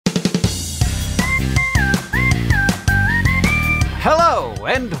Hello,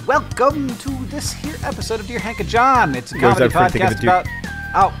 and welcome to this here episode of Dear Hank and John. It's a comedy podcast about...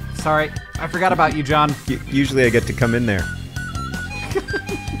 Oh, sorry. I forgot about you, John. Usually I get to come in there.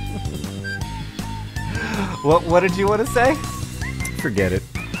 What did you want to say? Forget it.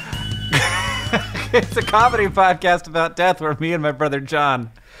 It's a comedy podcast about death where me and my brother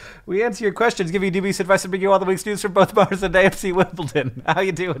John, we answer your questions, give you dubious advice, and bring you all the week's news from both Mars and AFC Wimbledon. How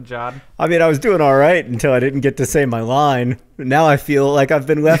you doing, John? I mean, I was doing all right until I didn't get to say my line. Now I feel like I've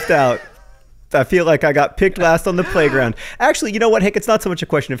been left out. I feel like I got picked last on the playground. Actually, you know what, Hank? It's not so much a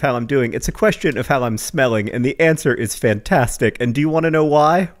question of how I'm doing. It's a question of how I'm smelling, and the answer is fantastic. And do you want to know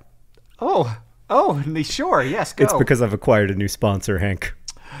why? Oh, sure. Yes, go. It's because I've acquired a new sponsor, Hank.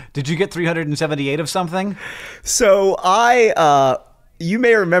 Did you get 378 of something? So you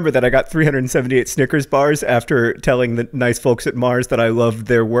may remember that I got 378 Snickers bars after telling the nice folks at Mars that I loved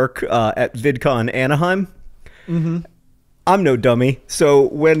their work at VidCon Anaheim. Mm-hmm. I'm no dummy. So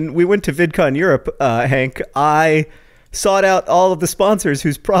when we went to VidCon Europe, Hank, I sought out all of the sponsors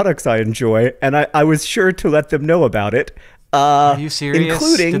whose products I enjoy, and I was sure to let them know about it. Are you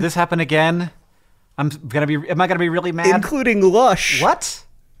serious? Did this happen again? Am I gonna be really mad? Including Lush. What?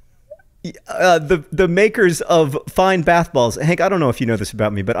 The makers of fine bath balls. Hank, I don't know if you know this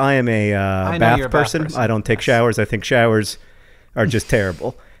about me, but I am a bath person. I don't take showers. I think showers are just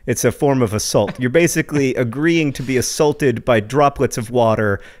terrible. It's a form of assault. You're basically agreeing to be assaulted by droplets of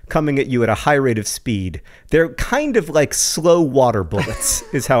water coming at you at a high rate of speed. They're kind of like slow water bullets,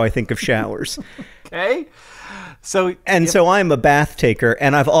 is how I think of showers. Okay. So I'm a bath taker,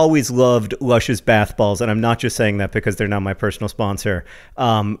 and I've always loved Lush's bath balls, and I'm not just saying that because they're now my personal sponsor.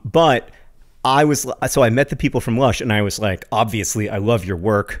 But I met the people from Lush, and I was like, obviously, I love your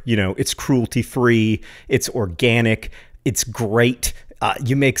work. You know, it's cruelty-free, it's organic, it's great.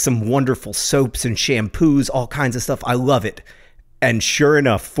 You make some wonderful soaps and shampoos, all kinds of stuff. I love it. And sure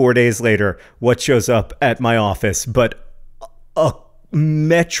enough, 4 days later, what shows up at my office but a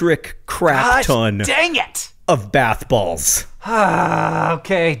metric crap ton. Dang it! Of bath balls.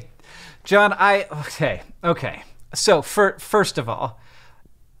 Okay. John, okay. So first of all,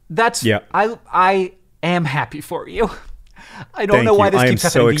 I am happy for you. I don't know why this keeps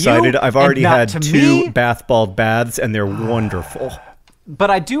happening to you. I am so excited. I've already had two bath-balled baths, and they're wonderful.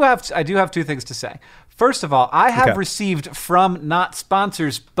 But I do have two things to say. First of all, I have received from not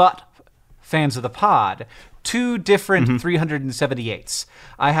sponsors but fans of the pod 2 different 378s.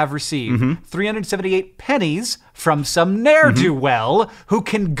 I have received 378 pennies from some ne'er-do-well who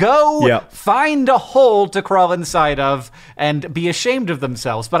can go find a hole to crawl inside of and be ashamed of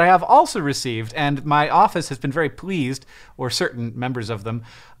themselves. But I have also received, and my office has been very pleased, or certain members of them,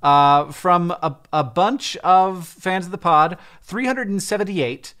 from a bunch of fans of the pod,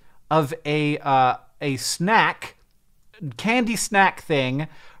 378 of a candy snack thing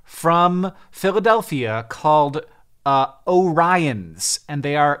from Philadelphia called Orion's, and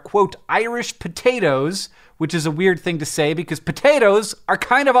they are, quote, Irish potatoes, which is a weird thing to say because potatoes are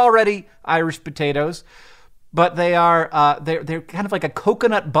kind of already Irish potatoes, but they are they're kind of like a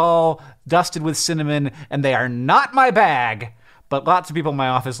coconut ball dusted with cinnamon, and they are not my bag, but lots of people in my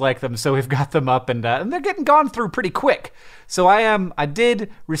office like them, so we've got them up, and they're getting gone through pretty quick. So I did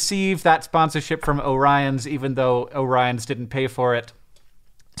receive that sponsorship from Orion's, even though Orion's didn't pay for it.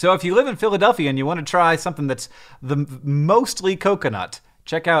 So if you live in Philadelphia and you want to try something that's mostly coconut,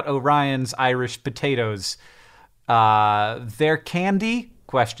 check out Orion's Irish potatoes. They're candy? ?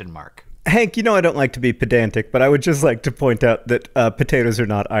 Hank, you know I don't like to be pedantic, but I would just like to point out that potatoes are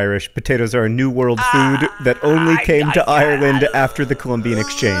not Irish. Potatoes are a New World food that only came to Ireland after the Columbian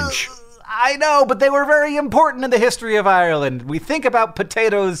Exchange. I know, but they were very important in the history of Ireland. We think about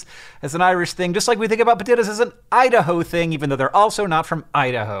potatoes as an Irish thing, just like we think about potatoes as an Idaho thing, even though they're also not from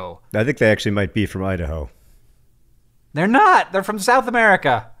Idaho. I think they actually might be from Idaho. They're not. They're from South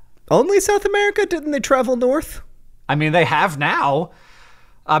America. Only South America? Didn't they travel north? I mean, they have now.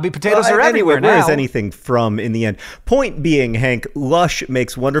 Potatoes are everywhere now. Where is anything from in the end? Point being, Hank, Lush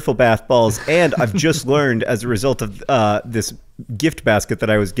makes wonderful bath balls, and I've just learned as a result of this gift basket that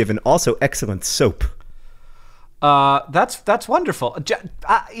I was given, also excellent soap. That's wonderful.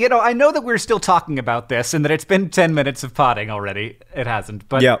 I know that we're still talking about this and that it's been 10 minutes of potting already. It hasn't,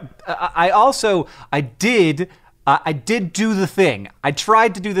 but I did do the thing. I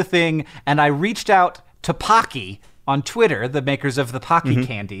tried to do the thing, and I reached out to Pocky on Twitter, the makers of the Pocky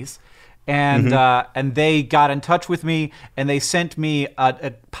candies, and they got in touch with me, and they sent me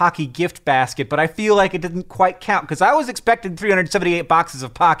a Pocky gift basket, but I feel like it didn't quite count, because I was expecting 378 boxes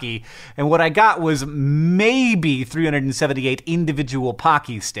of Pocky, and what I got was maybe 378 individual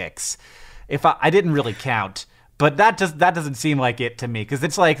Pocky sticks. I didn't really count, But that doesn't seem like it to me, because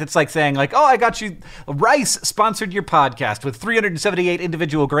it's like saying like, oh, I got you rice sponsored your podcast with 378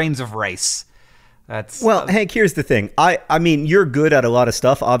 individual grains of rice. Well, Hank, here's the thing. I mean, you're good at a lot of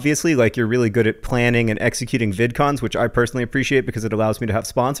stuff, obviously. Like, you're really good at planning and executing VidCons, which I personally appreciate because it allows me to have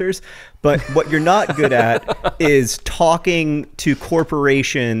sponsors. But what you're not good at is talking to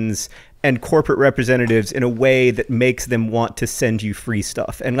corporations and corporate representatives in a way that makes them want to send you free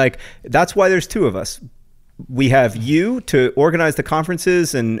stuff. And, like, that's why there's two of us. We have you to organize the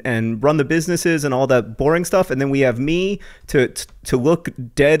conferences and run the businesses and all that boring stuff. And then we have me to look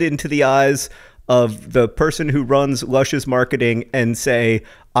dead into the eyes of the person who runs Lush's marketing and say,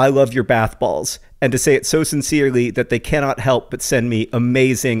 I love your bath balls. And to say it so sincerely that they cannot help but send me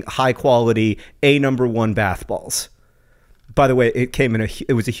amazing, high quality, #1 bath balls. By the way,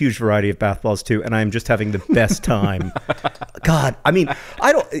 it was a huge variety of bath balls too, and I'm just having the best time. God, I mean,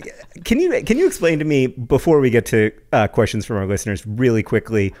 can you explain to me, before we get to questions from our listeners, really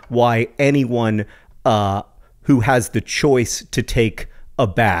quickly, why anyone who has the choice to take a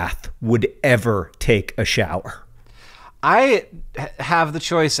bath would ever take a shower? I have the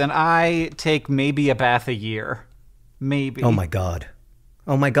choice, and I take maybe a bath a year. Maybe. Oh my God.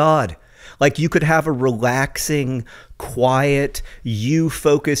 Like, you could have a relaxing, quiet,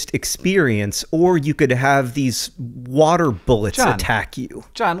 you-focused experience, or you could have these water bullets attack you.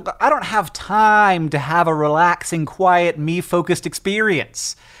 John, I don't have time to have a relaxing, quiet, me-focused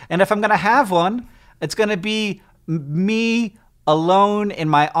experience. And if I'm going to have one, it's going to be me alone in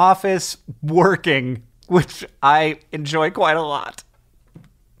my office working, which I enjoy quite a lot.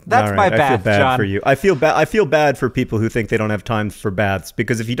 That's my bath, I feel bad John. for you. I feel bad for people who think they don't have time for baths,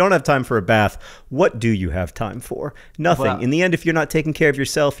 because if you don't have time for a bath, what do you have time for? Nothing. Well, in the end, if you're not taking care of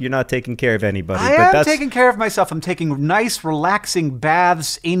yourself, you're not taking care of anybody. I am taking care of myself. I'm taking nice, relaxing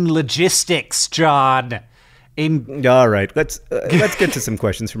baths in logistics, John. All right, let's get to some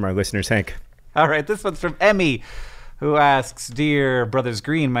questions from our listeners, Hank. All right, this one's from Emmy, who asks, Dear Brothers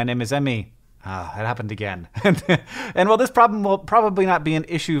Green, my name is Emmy. It happened again. And while this problem will probably not be an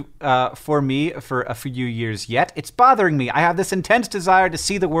issue for me for a few years yet, it's bothering me. I have this intense desire to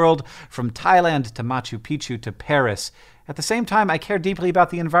see the world, from Thailand to Machu Picchu to Paris. At the same time, I care deeply about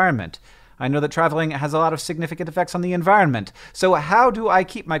the environment. I know that traveling has a lot of significant effects on the environment. So how do I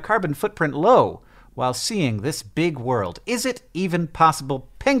keep my carbon footprint low while seeing this big world? Is it even possible?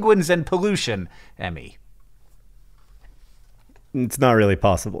 Penguins and pollution, Emmy. It's not really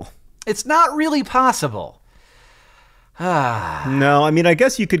possible. It's not really possible. No, I mean, I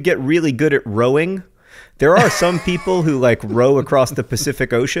guess you could get really good at rowing. There are some people who, like, row across the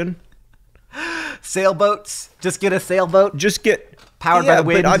Pacific Ocean. Sailboats. Just get a sailboat. Just get powered by the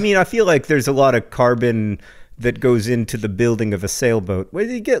wind. But I mean, I feel like there's a lot of carbon that goes into the building of a sailboat. Where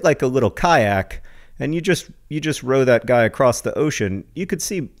you get like a little kayak and you just row that guy across the ocean. You could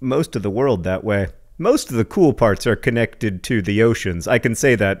see most of the world that way. Most of the cool parts are connected to the oceans. I can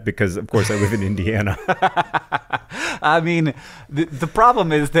say that because, of course, I live in Indiana. I mean, the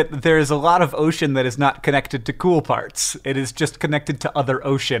problem is that there is a lot of ocean that is not connected to cool parts. It is just connected to other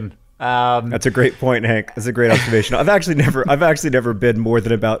ocean. That's a great point, Hank. That's a great observation. I've actually never been more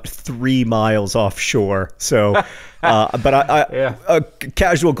than about 3 miles offshore. So, but a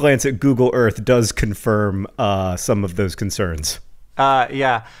casual glance at Google Earth does confirm some of those concerns.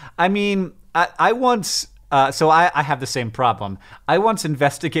 Yeah, I mean, I once. So I have the same problem. I once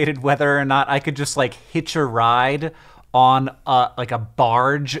investigated whether or not I could just like hitch a ride on like a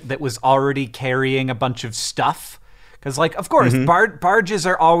barge that was already carrying a bunch of stuff. Because, like, of course, barges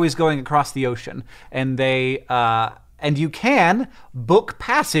are always going across the ocean, and and you can book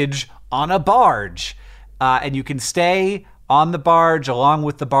passage on a barge, and you can stay on the barge along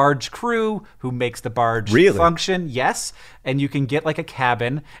with the barge crew who makes the barge function. Yes, and you can get like a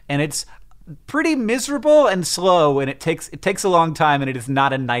cabin, and it's pretty miserable and slow, and it takes a long time, and it is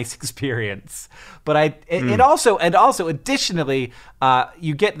not a nice experience. But it also additionally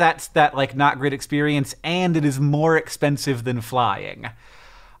you get that like not great experience, and it is more expensive than flying.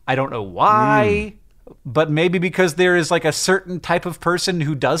 I don't know why, but maybe because there is like a certain type of person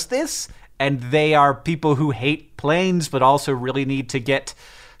who does this, and they are people who hate planes but also really need to get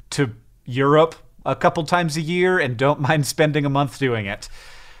to Europe a couple times a year and don't mind spending a month doing it.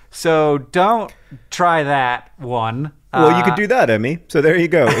 So don't try that one. Well, you could do that, Emmy. So there you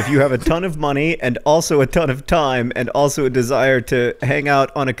go. If you have a ton of money and also a ton of time and also a desire to hang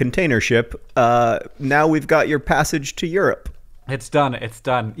out on a container ship, now we've got your passage to Europe. It's done. It's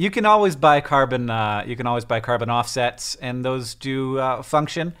done. You can always buy carbon. You can always buy carbon offsets, and those do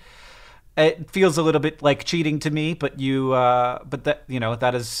function. It feels a little bit like cheating to me, but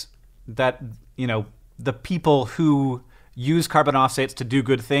the people who use carbon offsets to do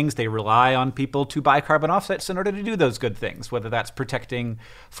good things, they rely on people to buy carbon offsets in order to do those good things, whether that's protecting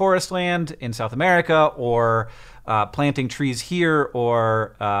forest land in South America or planting trees here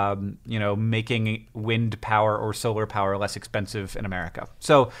or, making wind power or solar power less expensive in America.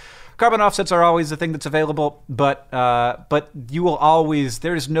 So carbon offsets are always a thing that's available, but you will always,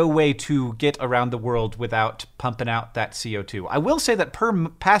 there's no way to get around the world without pumping out that CO2. I will say that per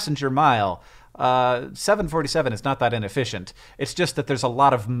passenger mile, 747 is not that inefficient. It's just that there's a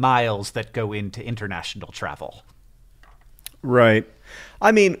lot of miles that go into international travel. Right.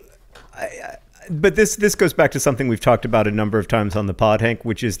 I mean, but this goes back to something we've talked about a number of times on the pod, Hank,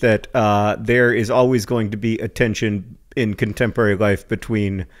 which is that there is always going to be a tension in contemporary life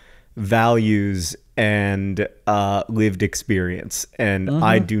between values and lived experience. And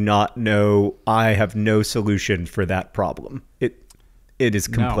I do not know. I have no solution for that problem. It is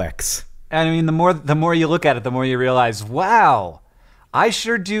complex. No. And I mean, the more you look at it, the more you realize, wow, I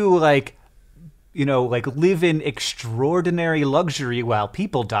sure do live in extraordinary luxury while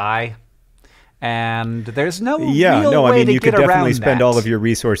people die. And there's no real way to you get could definitely around spend that. all of your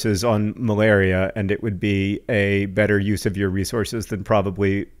resources on malaria, and it would be a better use of your resources than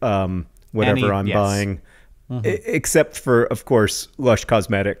probably whatever I'm buying, except for, of course, Lush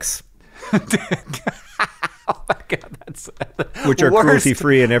Cosmetics. Oh my God, that's which are worst.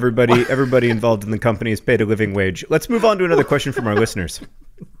 cruelty-free, and everybody involved in the company is paid a living wage. Let's move on to another question from our listeners.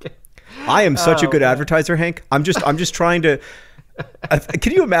 I am such a good advertiser, Hank. I'm just trying to.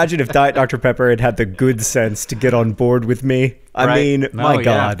 Can you imagine if Diet Dr. Pepper had the good sense to get on board with me? I mean, my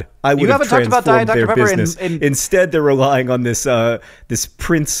God, I would have transformed their business. Instead, they're relying on this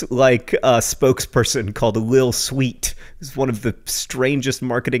Prince-like spokesperson called Lil Sweet. It's one of the strangest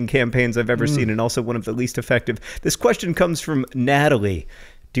marketing campaigns I've ever seen, and also one of the least effective. This question comes from Natalie.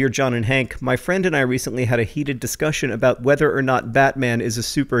 Dear John and Hank, my friend and I recently had a heated discussion about whether or not Batman is a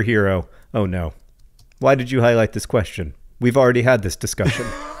superhero. Oh no. Why did you highlight this question? We've already had this discussion.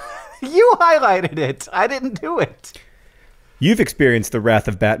 You highlighted it. I didn't do it. You've experienced the wrath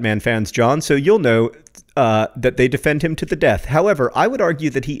of Batman fans, John, so you'll know that they defend him to the death. However, I would argue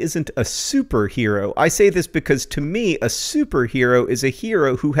that he isn't a superhero. I say this because, to me, a superhero is a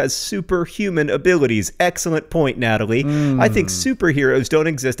hero who has superhuman abilities. Excellent point, Natalie. I think superheroes don't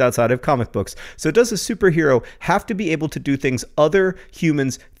exist outside of comic books. So does a superhero have to be able to do things other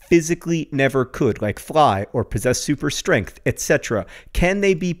humans physically never could, like fly or possess super strength, etc.? Can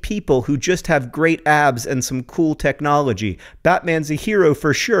they be people who just have great abs and some cool technology? Batman's a hero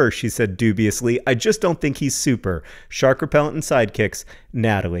for sure, she said dubiously. I just don't think he's super. Shark repellent and sidekicks,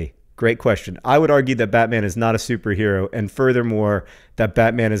 Natalie. Great question. I would argue that Batman is not a superhero, and furthermore, that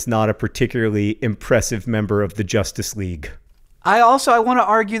Batman is not a particularly impressive member of the Justice League. I want to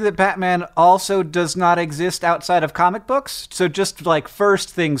argue that Batman also does not exist outside of comic books. So just like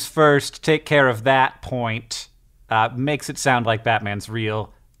first things first, take care of that point. Makes it sound like Batman's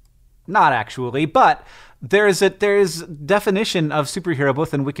real. Not actually, but there's definition of superhero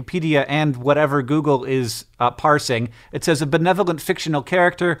both in Wikipedia and whatever Google is parsing. It says a benevolent fictional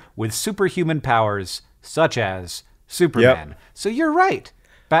character with superhuman powers, such as Superman. Yep. So you're right.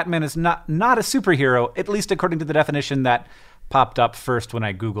 Batman is not a superhero, at least according to the definition that popped up first when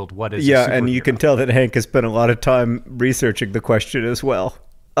I Googled what is a superhero. And you can tell that Hank has spent a lot of time researching the question as well.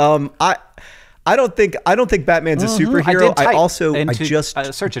 I don't think Batman's a superhero.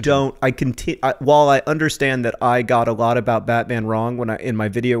 While I understand that I got a lot about Batman wrong in my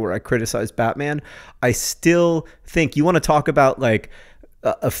video where I criticized Batman, I still think you want to talk about like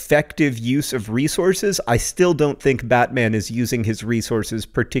effective use of resources. I still don't think Batman is using his resources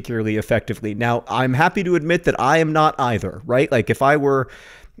particularly effectively. Now, I'm happy to admit that I am not either, right? Like if I were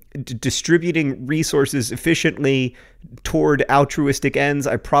distributing resources efficiently toward altruistic ends,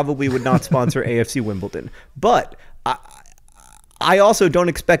 I probably would not sponsor AFC Wimbledon. But I also don't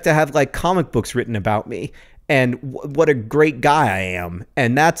expect to have like comic books written about me and what a great guy I am.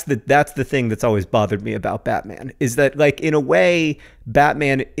 And that's the thing that's always bothered me about Batman, is that like in a way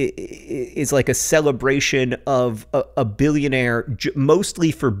Batman is like a celebration of a billionaire,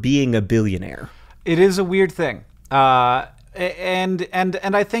 mostly for being a billionaire. It is a weird thing. And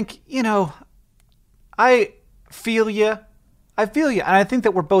I think, I feel you. And I think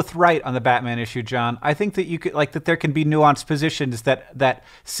that we're both right on the Batman issue, John. I think that you could that there can be nuanced positions that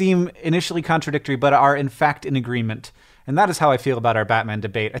seem initially contradictory, but are in fact in agreement. And that is how I feel about our Batman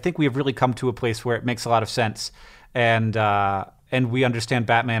debate. I think we have really come to a place where it makes a lot of sense. And we understand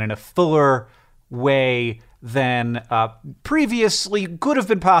Batman in a fuller way than previously could have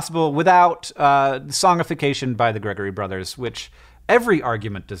been possible without songification by the Gregory brothers, which every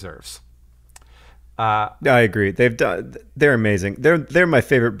argument deserves. I agree. They're amazing. They're my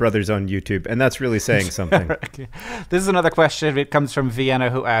favorite brothers on YouTube, and that's really saying something. This is another question. It comes from Vienna,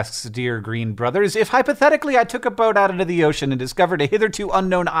 who asks, "Dear Green Brothers, if hypothetically I took a boat out into the ocean and discovered a hitherto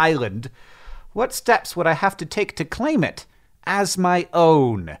unknown island, what steps would I have to take to claim it as my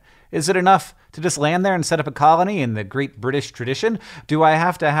own? Is it enough to just land there and set up a colony in the great British tradition? Do I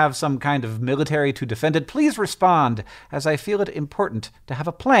have to have some kind of military to defend it? Please respond, as I feel it important to have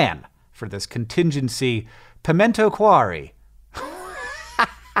a plan for this contingency. Pimento Quarry."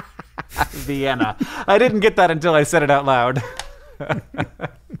 Vienna. I didn't get that until I said it out loud.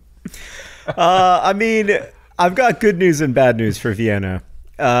 I mean, I've got good news and bad news for Vienna.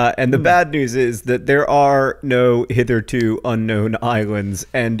 And the bad news is that there are no hitherto unknown islands,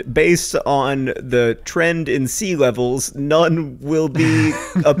 and based on the trend in sea levels, none will be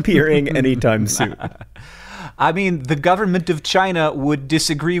appearing anytime soon. I mean, the government of China would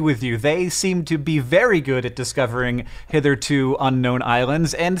disagree with you. They seem to be very good at discovering hitherto unknown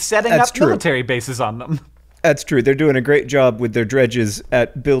islands and setting up military bases on them. That's true. They're doing a great job with their dredges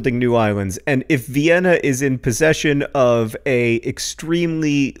at building new islands. And if Vienna is in possession of a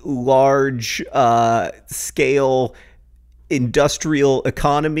extremely large scale industrial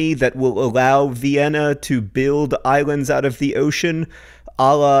economy that will allow Vienna to build islands out of the ocean,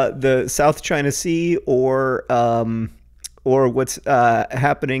 a la the South China Sea or what's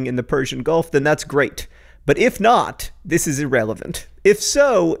happening in the Persian Gulf, then that's great. But if not, this is irrelevant. If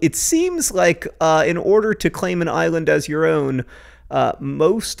so, it seems like in order to claim an island as your own,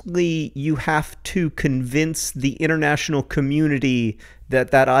 mostly you have to convince the international community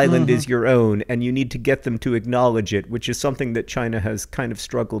that that island is your own, and you need to get them to acknowledge it, which is something that China has kind of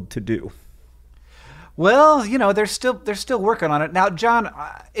struggled to do. Well, you know, they're still working on it. Now, John,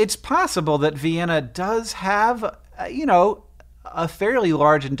 it's possible that Vienna does have, a fairly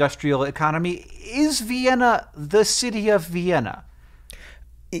large industrial economy. Is Vienna the city of Vienna?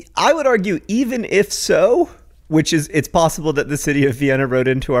 I would argue, even if so, which is, it's possible that the city of Vienna wrote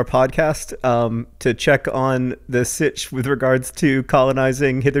into our podcast to check on the sitch with regards to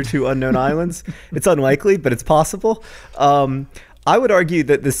colonizing hitherto unknown islands. It's unlikely, but it's possible. I would argue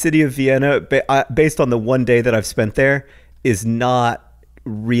that the city of Vienna, based on the one day that I've spent there, is not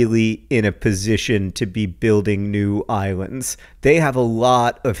really in a position to be building new islands. They have a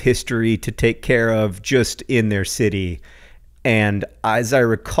lot of history to take care of just in their city. And as I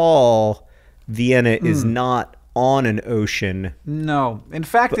recall, Vienna is not on an ocean. No. In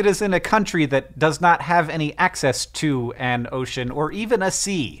fact, it is in a country that does not have any access to an ocean or even a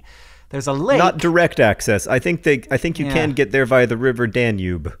sea. There's a lake. Not direct access. I think you can get there via the River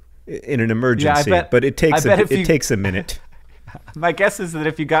Danube in an emergency, but it takes a minute. My guess is that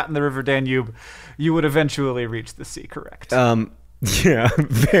if you got in the River Danube, you would eventually reach the sea, correct? Yeah,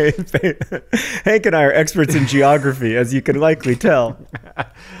 Hank and I are experts in geography, as you can likely tell.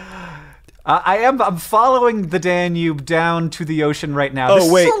 I'm following the Danube down to the ocean right now.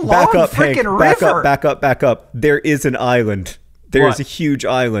 Oh, wait, back up, Hank. Back up. There is an island. There's a huge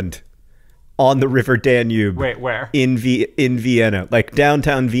island on the River Danube. Wait, where? In Vienna, like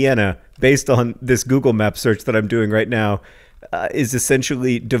downtown Vienna, based on this Google Map search that I'm doing right now, is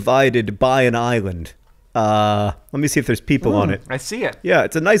essentially divided by an island. Let me see if there's people on it. I see it. Yeah,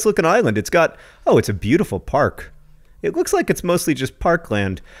 it's a nice looking island. It's got, it's a beautiful park. It looks like it's mostly just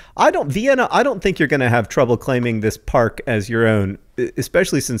parkland. Vienna, I don't think you're going to have trouble claiming this park as your own,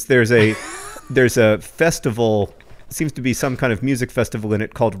 especially since there's a festival, seems to be some kind of music festival in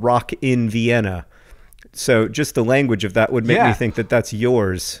it called Rock in Vienna. So just the language of that would make me think that that's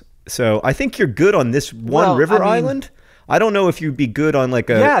yours. So I think you're good on this one island. I don't know if you'd be good on like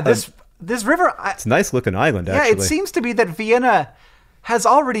this river. It's a nice looking island, actually. Yeah, it seems to be that Vienna has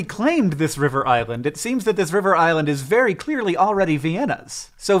already claimed this river island. It seems that this river island is very clearly already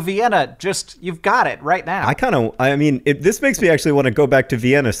Vienna's. So Vienna, you've got it right now. This makes me actually want to go back to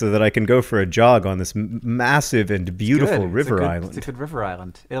Vienna so that I can go for a jog on this massive and beautiful river island. It's a good river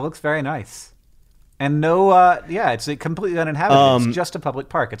island. It looks very nice. And it's completely uninhabited. It's just a public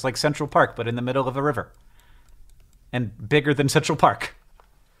park. It's like Central Park, but in the middle of a river. And bigger than Central Park.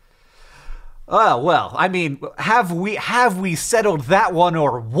 Oh, well, I mean, have we settled that one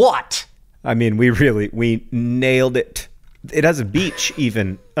or what? I mean, we nailed it. It has a beach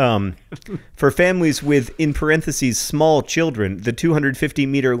even. For families with, in parentheses, small children, the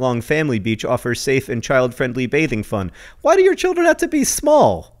 250-meter-long family beach offers safe and child-friendly bathing fun. Why do your children have to be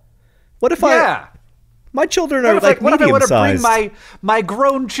small? What if my children are like medium-sized? What if I want to bring my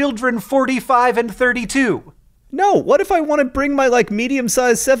grown children 45 and 32? No, what if I want to bring my like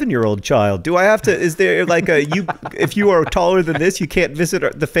medium-sized 7-year-old child? Do I have to, is there like if you are taller than this, you can't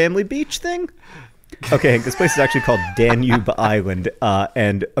visit the family beach thing? Okay, this place is actually called Danube Island,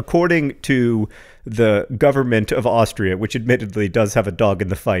 and according to the government of Austria, which admittedly does have a dog in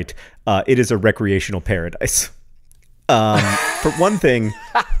the fight, it is a recreational paradise. For one thing,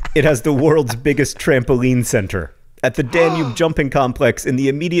 it has the world's biggest trampoline center. At the Danube jumping complex in the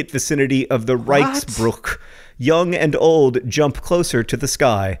immediate vicinity of the Reichsbruch, young and old jump closer to the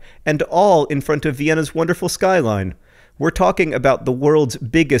sky, and all in front of Vienna's wonderful skyline. We're talking about the world's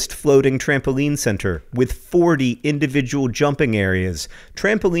biggest floating trampoline center, with 40 individual jumping areas.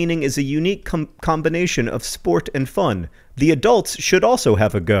 Trampolining is a unique combination of sport and fun. The adults should also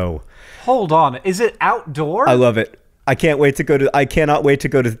have a go. Hold on, is it outdoor? I love it. I cannot wait to go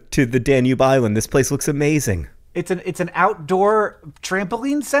to the Danube Island. This place looks amazing. It's an outdoor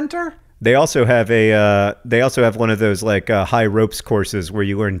trampoline center? They also have one of those like high ropes courses where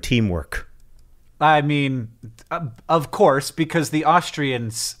you learn teamwork. I mean, of course, because the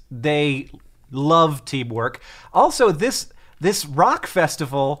Austrians, they love teamwork. Also, this rock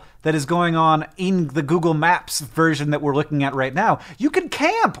festival that is going on in the Google Maps version that we're looking at right now, you can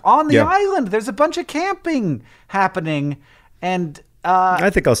camp on the island. There's a bunch of camping happening, and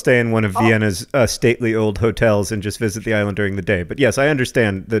I think I'll stay in one of Vienna's stately old hotels and just visit the island during the day. But yes, I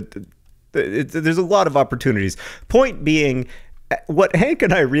understand that there's a lot of opportunities. Point being, what Hank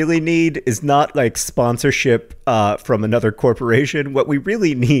and I really need is not like sponsorship from another corporation. What we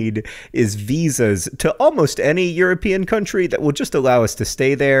really need is visas to almost any European country that will just allow us to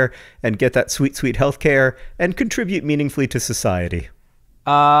stay there and get that sweet, sweet healthcare and contribute meaningfully to society.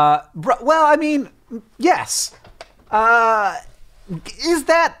 Well, I mean, yes. Is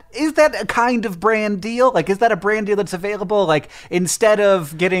that a kind of brand deal? Like, is that a brand deal that's available? Like, instead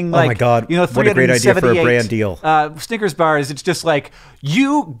of getting like, oh my God, what a great idea for a brand deal. Snickers bars, it's just like,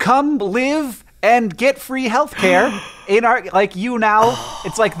 you come live and get free healthcare in our, like, you now,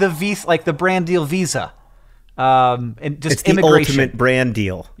 it's like the brand deal visa. And just it's the immigration. ultimate brand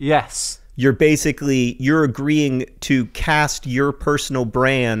deal. Yes. You're agreeing to cast your personal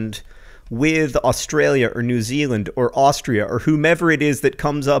brand with Australia or New Zealand or Austria or whomever it is that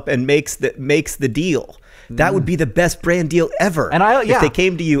comes up and makes the deal. That would be the best brand deal ever. And if they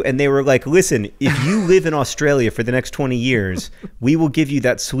came to you and they were like, listen, if you live in Australia for the next 20 years, we will give you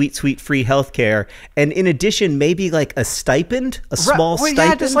that sweet, sweet free healthcare. And in addition, maybe like a stipend, a small stipend.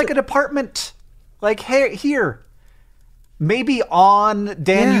 Yeah, just like an apartment. Like, here, maybe on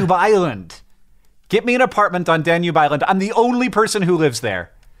Danube Island. Get me an apartment on Danube Island. I'm the only person who lives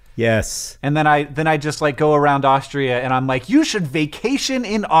there. Yes. And then I just like go around Austria and I'm like, you should vacation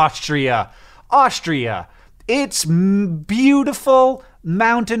in Austria. Austria. It's beautiful,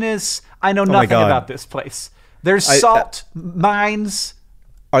 mountainous. I know nothing about this place. There's salt mines.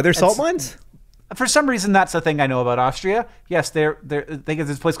 Are there salt mines? For some reason, that's the thing I know about Austria. Yes, they have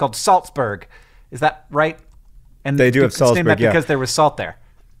this place called Salzburg. Is that right? And they do have Salzburg, because there was salt there.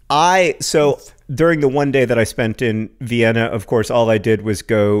 So during the one day that I spent in Vienna, of course, all I did was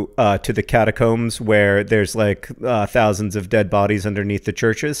go to the catacombs where there's like thousands of dead bodies underneath the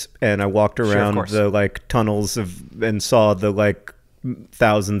churches. And I walked around the like tunnels and saw the like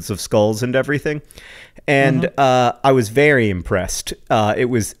thousands of skulls and everything. And I was very impressed. It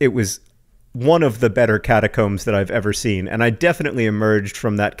was one of the better catacombs that I've ever seen. And I definitely emerged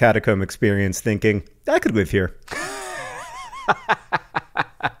from that catacomb experience thinking, I could live here.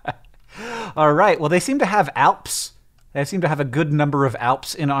 All right. Well, they seem to have Alps. They seem to have a good number of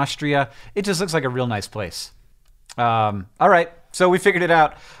Alps in Austria. It just looks like a real nice place. All right. So we figured it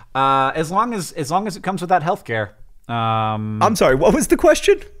out. As long as it comes with that healthcare. I'm sorry. What was the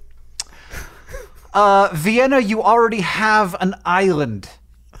question? Vienna, you already have an island.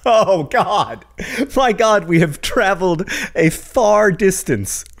 Oh, God. My God, we have traveled a far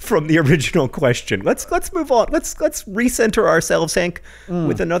distance from the original question. Let's move on. Let's recenter ourselves, Hank,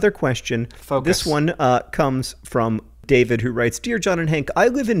 with another question. Focus. This one comes from David, who writes, Dear John and Hank, I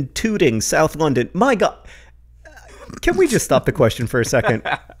live in Tooting, South London. My God. Can we just stop the question for a second?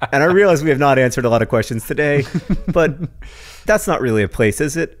 And I realize we have not answered a lot of questions today, but that's not really a place,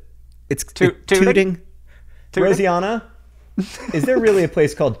 is it? It's Tooting. Rosianna? Is there really a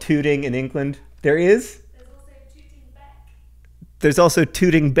place called Tooting in England? There is? There's also Tooting Beck. There's also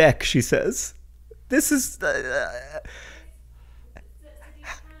Tooting Beck, she says. This is...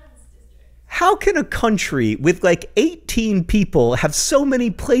 how can a country with like 18 people have so many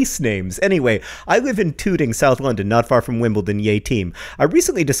place names? Anyway, I live in Tooting, South London, not far from Wimbledon, yay team. I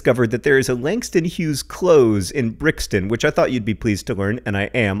recently discovered that there is a Langston Hughes close in Brixton, which I thought you'd be pleased to learn, and I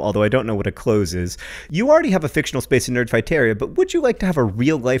am, although I don't know what a close is. You already have a fictional space in Nerdfighteria, but would you like to have a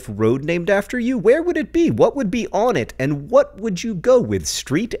real-life road named after you? Where would it be? What would be on it? And what would you go with?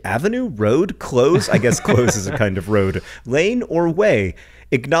 Street, avenue, road, close? I guess close is a kind of road. Lane or way?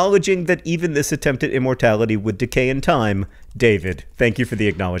 Acknowledging that even this attempt at immortality would decay in time, David. Thank you for the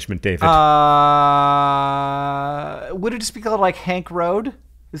acknowledgement, David. Would it just be called like Hank Road?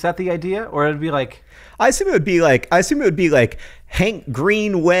 Is that the idea? Or it'd be like... I assume it would be like Hank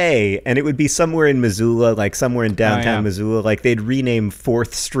Green Way, and it would be somewhere in Missoula, like somewhere in downtown Missoula. Like they'd rename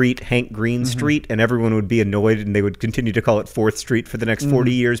 4th Street Hank Green Street, and everyone would be annoyed, and they would continue to call it 4th Street for the next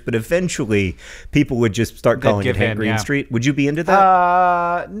 40 years. But eventually, people would just start calling it Hank Green Street. Would you be into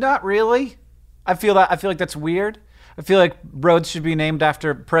that? Not really. I feel like that's weird. I feel like roads should be named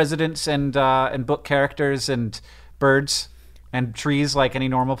after presidents and book characters and birds and trees, like any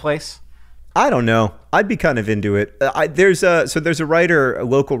normal place. I don't know. I'd be kind of into it. There's a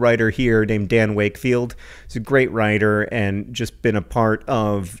local writer here named Dan Wakefield. He's a great writer and just been a part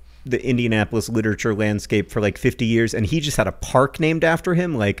of the Indianapolis literature landscape for like 50 years. And he just had a park named after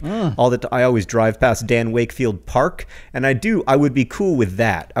him. Like I always drive past Dan Wakefield Park, and I would be cool with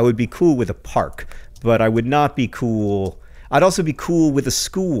that. I would be cool with a park, but I would not be cool. I'd also be cool with a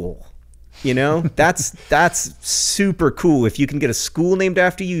school. You know, that's super cool. If you can get a school named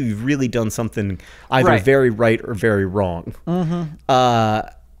after you, you've really done something either very right or very wrong.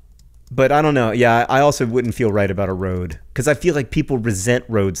 But I don't know. Yeah, I also wouldn't feel right about a road because I feel like people resent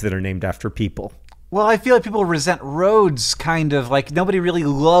roads that are named after people. Well, I feel like people resent roads, kind of. Like, nobody really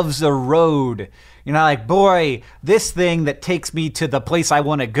loves a road. You're not like, boy, this thing that takes me to the place I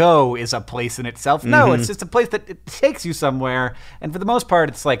want to go is a place in itself. No, it's just a place that it takes you somewhere. And for the most part,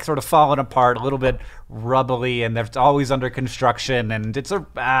 it's like sort of falling apart, a little bit rubbly, and it's always under construction. And it's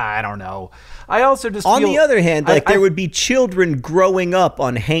I don't know. I also just on the other hand, like there would be children growing up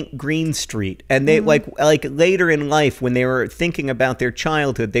on Hank Green Street, and they like later in life when they were thinking about their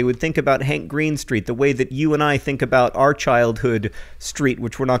childhood, they would think about Hank Green Street the way that you and I think about our childhood street,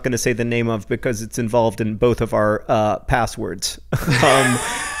 which we're not going to say the name of because it's involved in both of our passwords.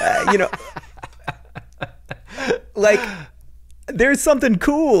 You know, like there's something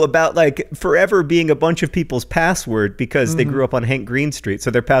cool about like forever being a bunch of people's password because they grew up on Hank Green Street.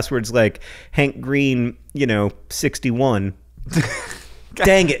 So their password's like Hank Green, 61.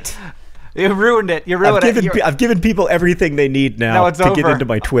 Dang it. You ruined it. You ruined it. I've given people everything they need now to get into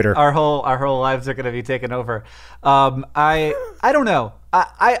my Twitter. Our whole lives are going to be taken over. I don't know.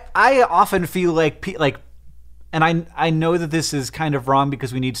 I often feel like and I know that this is kind of wrong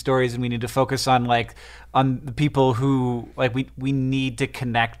because we need stories and we need to focus on the people who we need to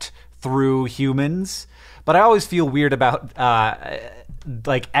connect through humans. But I always feel weird about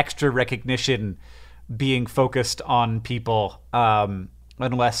extra recognition being focused on people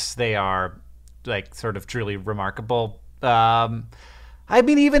unless they are sort of truly remarkable. I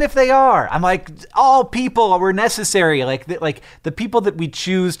mean, even if they are, I'm like, all people were necessary. Like the people that we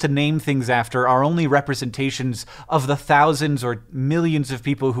choose to name things after are only representations of the thousands or millions of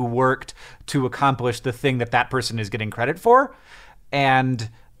people who worked to accomplish the thing that person is getting credit for. And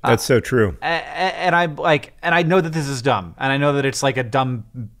that's so true. And I know that this is dumb, and I know that it's like a dumb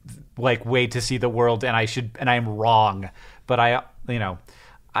way to see the world, and I'm wrong, but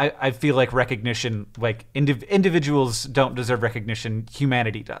I feel like recognition, individuals don't deserve recognition,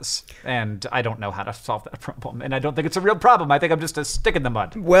 humanity does. And I don't know how to solve that problem. And I don't think it's a real problem. I think I'm just a stick in the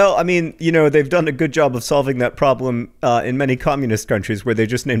mud. Well, I mean, they've done a good job of solving that problem in many communist countries where they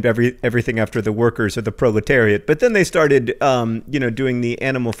just named everything after the workers or the proletariat. But then they started, doing the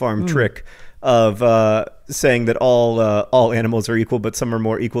Animal Farm trick of saying that all animals are equal, but some are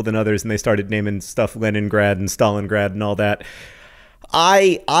more equal than others. And they started naming stuff Leningrad and Stalingrad and all that.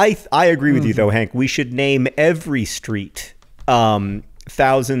 I agree with you, though, Hank. We should name every street.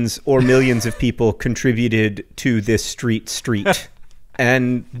 Thousands or millions of people contributed to this street.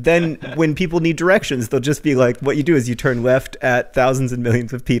 And then when people need directions, they'll just be like, what you do is you turn left at thousands and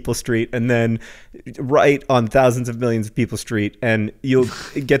millions of people street and then right on thousands of millions of people street, and you'll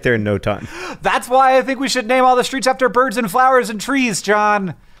get there in no time. That's why I think we should name all the streets after birds and flowers and trees,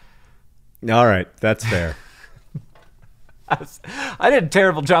 John. All right. That's fair. I did a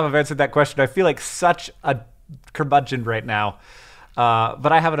terrible job of answering that question. I feel like such a curmudgeon right now.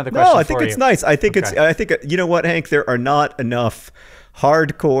 But I have another question. No, I think it's nice. I think you know what, Hank? There are not enough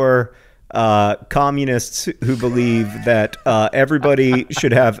hardcore communists who believe that everybody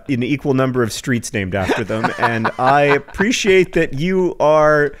should have an equal number of streets named after them. And I appreciate that you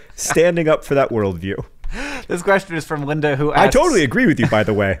are standing up for that worldview. This question is from Linda, who asks... I totally agree with you, by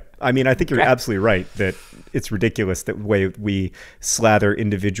the way. I mean, I think you're absolutely right that it's ridiculous the way we slather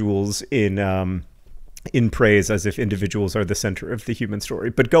individuals in praise as if individuals are the center of the human story.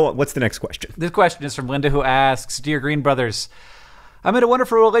 But go on. What's the next question? This question is from Linda, who asks, Dear Green Brothers, I'm in a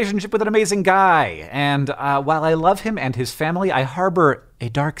wonderful relationship with an amazing guy, and while I love him and his family, I harbor a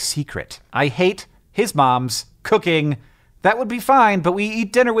dark secret. I hate his mom's cooking. That would be fine, but we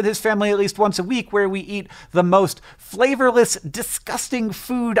eat dinner with his family at least once a week, where we eat the most flavorless, disgusting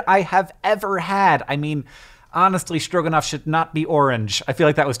food I have ever had. I mean, honestly, stroganoff should not be orange. I feel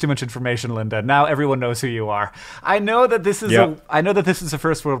like that was too much information, Linda. Now everyone knows who you are. I know that this is a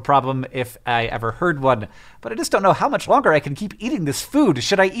first world problem if I ever heard one, but I just don't know how much longer I can keep eating this food.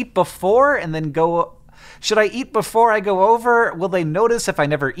 Should I eat before and then go? Should I eat before I go over? Will they notice if I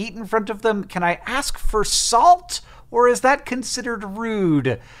never eat in front of them? Can I ask for salt? Or is that considered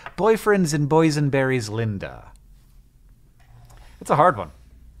rude? Boyfriends and boysenberries, Linda. It's a hard one.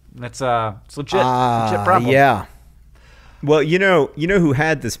 It's legit problem. Yeah. Well, you know who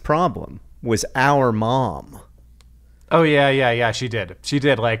had this problem was our mom. Oh yeah. She did.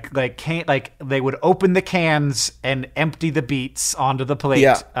 Like they would open the cans and empty the beets onto the plate.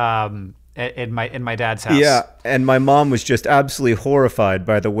 Yeah. In my dad's house. Yeah, and my mom was just absolutely horrified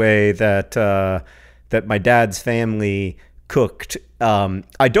by the way that that my dad's family cooked.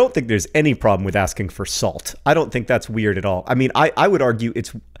 I don't think there's any problem with asking for salt. I don't think that's weird at all. I mean, I would argue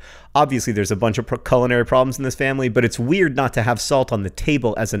it's obviously there's a bunch of culinary problems in this family, but it's weird not to have salt on the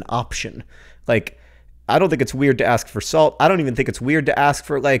table as an option. Like, I don't think it's weird to ask for salt. I don't even think it's weird to ask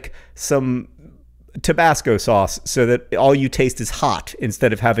for like some Tabasco sauce so that all you taste is hot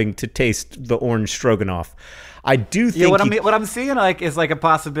instead of having to taste the orange stroganoff. I do think what I'm seeing like is like a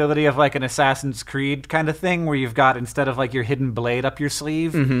possibility of like an Assassin's Creed kind of thing where you've got, instead of like your hidden blade up your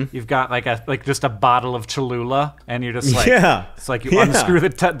sleeve, you've got like just a bottle of Cholula, and you're just like, it's like you unscrew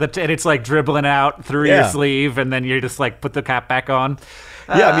the and it's like dribbling out through your sleeve, and then you just like put the cap back on.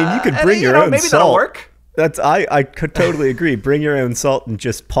 I mean, you could bring your own maybe salt. That'll work. I could totally agree. Bring your own salt and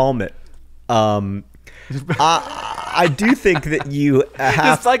just palm it. I do think that you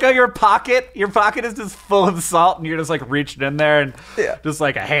have... It's like your pocket is just full of salt, and you're just like reaching in there and just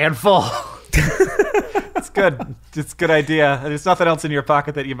like a handful. It's good. It's a good idea. There's nothing else in your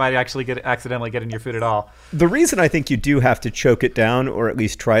pocket that you might actually accidentally get in your food at all. The reason I think you do have to choke it down, or at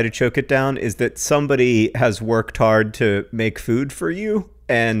least try to choke it down, is that somebody has worked hard to make food for you.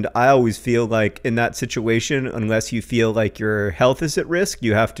 And I always feel like in that situation, unless you feel like your health is at risk,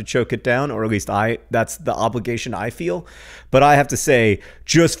 you have to choke it down, or at least that's the obligation I feel. But I have to say,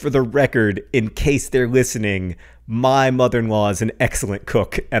 just for the record, in case they're listening, my mother-in-law is an excellent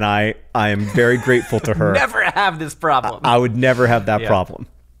cook, and I am very grateful to her. Never have this problem. I would never have that problem.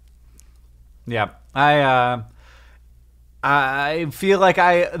 Yeah. I feel like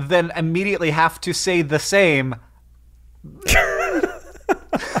I then immediately have to say the same.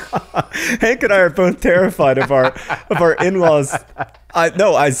 Hank and I are both terrified of our in-laws.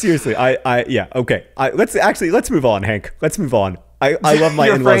 Seriously. Yeah. Okay. Let's move on, Hank. Let's move on. I love my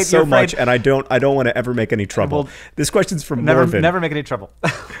in-laws so much, and I don't want to ever make any trouble. This question's from Morven. Never make any trouble.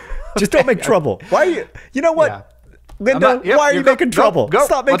 Just don't make trouble. Why are you? You know what, Yeah. Linda? Why are you making trouble? Go.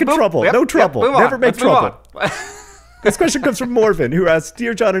 Stop making Let's trouble. move. No trouble. Move on. Never make Let's move trouble. on. This question comes from Morven, who asks,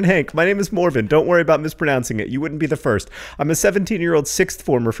 Dear John and Hank, my name is Morven. Don't worry about mispronouncing it. You wouldn't be the first. I'm a 17-year-old sixth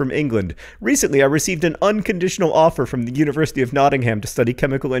former from England. Recently, I received an unconditional offer from the University of Nottingham to study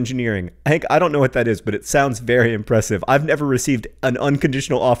chemical engineering. Hank, I don't know what that is, but it sounds very impressive. I've never received an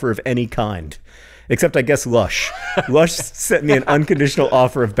unconditional offer of any kind. Except, I guess, Lush. Lush sent me an unconditional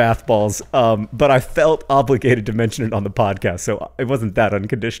offer of bath balls, but I felt obligated to mention it on the podcast, so it wasn't that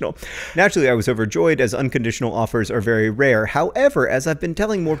unconditional. Naturally, I was overjoyed, as unconditional offers are very rare. However, as I've been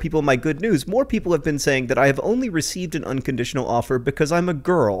telling more people my good news, more people have been saying that I have only received an unconditional offer because I'm a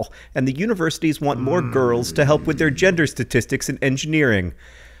girl, and the universities want more girls to help with their gender statistics in engineering.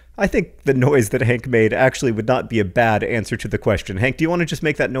 I think the noise that Hank made actually would not be a bad answer to the question. Hank, do you want to just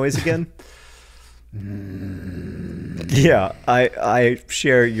make that noise again? Yeah, I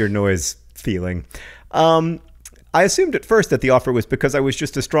share your noise feeling. I assumed at first that the offer was because I was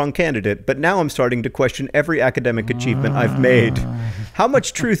just a strong candidate, but now I'm starting to question every academic achievement I've made. How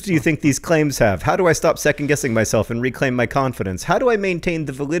much truth do you think these claims have? How do I stop second-guessing myself and reclaim my confidence? How do I maintain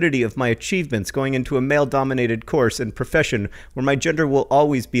the validity of my achievements going into a male-dominated course and profession where my gender will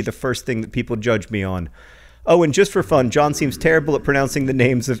always be the first thing that people judge me on? Oh, and just for fun, John seems terrible at pronouncing the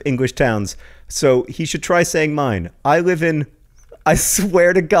names of English towns, so he should try saying mine. I live in... I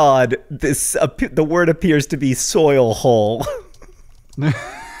swear to God, the word appears to be soil hole.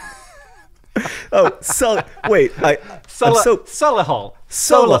 Oh, wait. Solihull.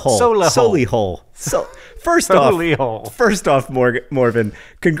 Solihull. First off, Morven,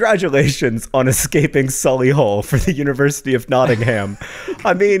 congratulations on escaping Solihull for the University of Nottingham.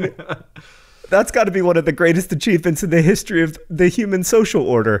 I mean, that's got to be one of the greatest achievements in the history of the human social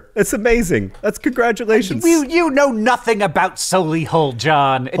order. It's amazing. That's congratulations. You know nothing about Solihull,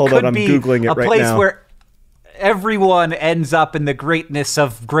 John. It Hold could on, I'm be Googling it a right place now. where everyone ends up in the greatness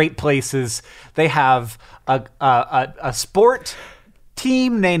of great places. They have a sport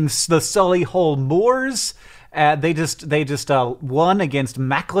team named the Solihull Moors. They just won against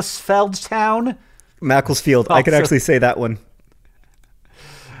Macclesfield Town. Macclesfield. I could actually say that one.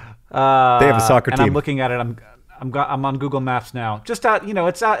 They have a soccer team. I'm looking at it. I'm on Google Maps now. Just out,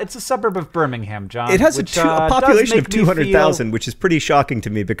 it's a suburb of Birmingham, John. It has a population of does make me 200,000, which is pretty shocking to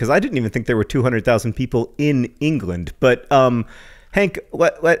me because I didn't even think there were 200,000 people in England. But Hank,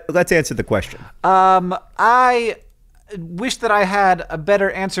 let's answer the question. I wish that I had a better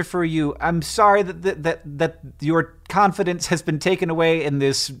answer for you. I'm sorry that your confidence has been taken away in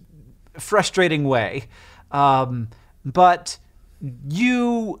this frustrating way. But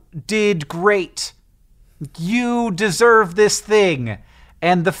you did great. You deserve this thing.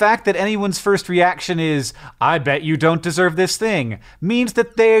 And the fact that anyone's first reaction is, I bet you don't deserve this thing, means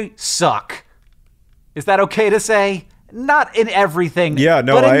that they suck. Is that okay to say? Not in everything. Yeah,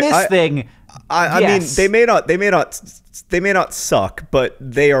 no, but in this thing. I yes. mean, they may not suck, but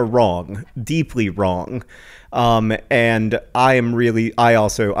they are wrong, deeply wrong. And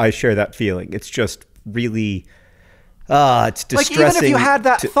I share that feeling. It's just really, it's distressing. Like, even if you had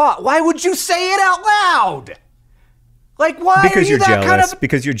that thought, why would you say it out loud? Like, why? Because you're jealous. Kind of...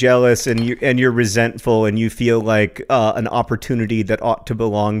 Because you're jealous and you're resentful and you feel like an opportunity that ought to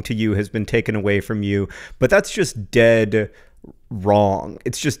belong to you has been taken away from you. But that's just dead wrong.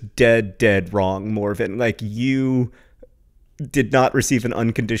 It's just dead wrong, Morven. Like, you did not receive an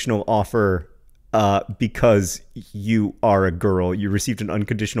unconditional offer because you are a girl. You received an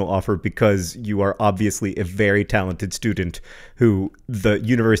unconditional offer because you are obviously a very talented student who the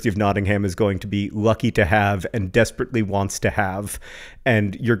University of Nottingham is going to be lucky to have and desperately wants to have.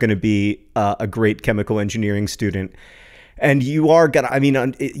 And you're going to be a great chemical engineering student. And you are going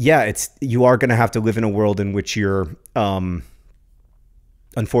to, you are going to have to live in a world in which you're,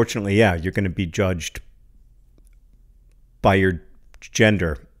 unfortunately, you're going to be judged by your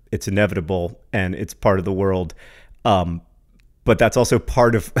gender. It's inevitable and it's part of the world. But that's also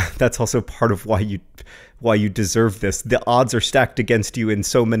part of why you deserve this. The odds are stacked against you in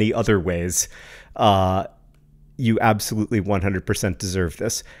so many other ways. You absolutely 100% deserve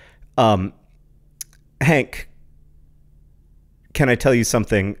this. Hank, can I tell you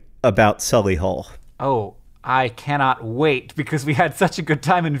something about Solihull? Oh, I cannot wait because we had such a good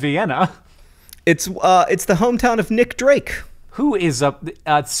time in Vienna. It's the hometown of Nick Drake. Who is a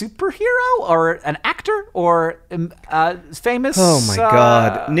superhero or an actor or famous? Oh my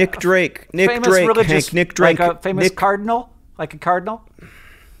God, Nick Drake. Nick Drake. Religious, Hank, Nick Drake. Like a famous cardinal, like a cardinal.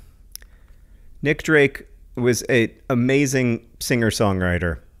 Nick Drake was an amazing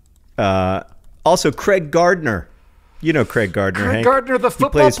singer-songwriter. Also, Craig Gardner. You know Craig Gardner, Craig Hank. Gardner, the football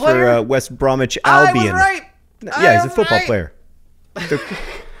player. He plays player? for West Bromwich Albion. I was right. Yeah, he's a football player.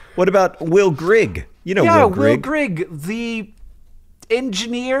 What about Will Grigg? You know Will Grigg. Will Grigg, the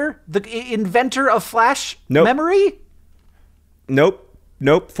engineer, the inventor of Flash memory? Nope.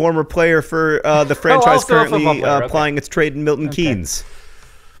 Former player for the franchise currently plying its trade in Milton Keynes.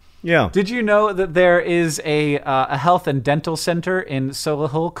 Yeah. Did you know that there is a health and dental center in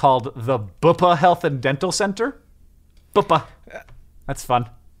Solihull called the Bupa Health and Dental Center? Bupa. That's fun.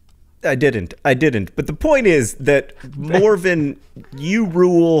 I didn't. But the point is that, Morven, you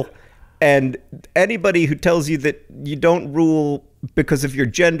rule, and anybody who tells you that you don't rule because of your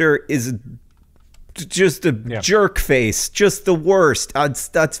gender is just a jerk face, just the worst.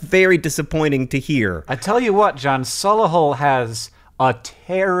 That's very disappointing to hear. I tell you what, John, Solihull has a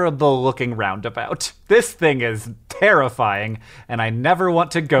terrible looking roundabout. This thing is terrifying, and I never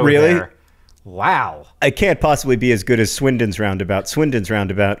want to go there. Wow. It can't possibly be as good as Swindon's roundabout. Swindon's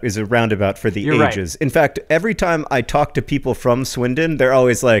roundabout is a roundabout for the ages. Right. In fact, every time I talk to people from Swindon, they're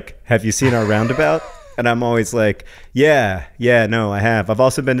always like, have you seen our roundabout? And I'm always like, yeah, no, I have. I've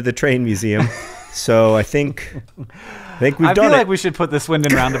also been to the train museum. So I think we've done it. I feel like we should put the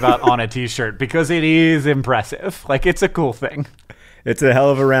Swindon roundabout on a t-shirt because it is impressive. Like, it's a cool thing. It's a hell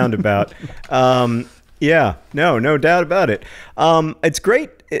of a roundabout. Yeah, no doubt about it. It's great.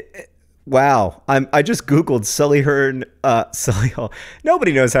 Wow, I just Googled Sullyhall.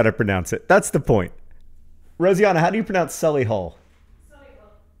 Nobody knows how to pronounce it. That's the point. Rosianna, how do you pronounce Sullyhall?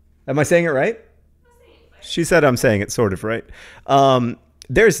 Am I saying it right? She said I'm saying it sort of right.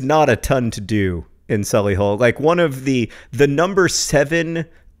 There's not a ton to do in Sullyhall. Like one of the number 7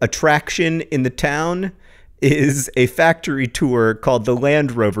 attraction in the town is a factory tour called the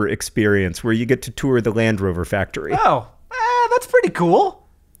Land Rover Experience, where you get to tour the Land Rover factory. Oh, that's pretty cool.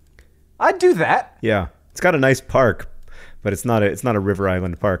 I'd do that. Yeah, it's got a nice park, but it's not a River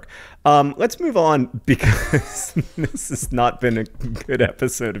Island park. Let's move on because this has not been a good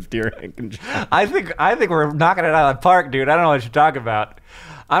episode of Dear Hank and John. I think we're knocking it out of the park, dude. I don't know what you're talking about.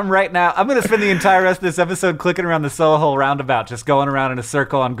 I'm going to spend the entire rest of this episode clicking around the Sullyhall roundabout, just going around in a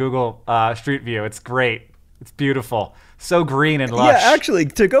circle on Google Street View. It's great. It's beautiful. So green and lush. Yeah, actually,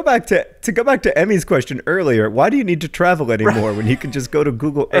 to go back to Emmy's question earlier, why do you need to travel anymore when you can just go to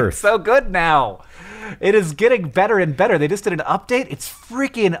Google Earth? It's so good now. It is getting better and better. They just did an update. It's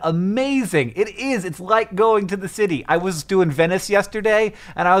freaking amazing. It is. It's like going to the city. I was doing Venice yesterday,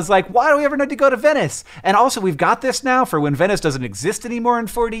 and I was like, why do we ever need to go to Venice? And also, we've got this now for when Venice doesn't exist anymore in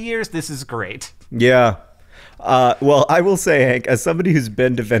 40 years. This is great. Yeah. Well, I will say, Hank, as somebody who's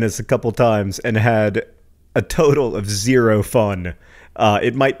been to Venice a couple times and had a total of 0 fun,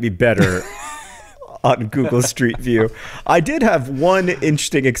 it might be better on Google Street View. I did have one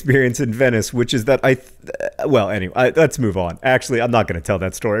interesting experience in Venice, which is that anyway, let's move on. Actually, I'm not going to tell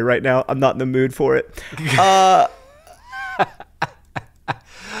that story right now. I'm not in the mood for it.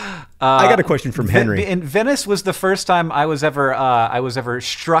 I got a question from Henry. In Venice was the first time I was ever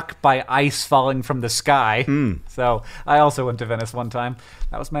struck by ice falling from the sky. So I also went to Venice one time.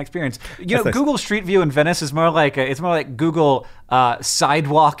 That was my experience. Nice. Google Street View in Venice is more like Google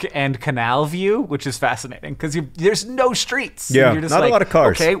sidewalk and canal view, which is fascinating because there's no streets. Yeah, you're just not a lot of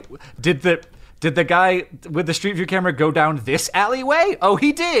cars. Okay, did the guy with the Street View camera go down this alleyway? Oh,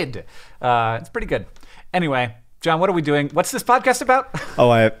 he did. It's pretty good. Anyway. John, what are we doing? What's this podcast about? Oh,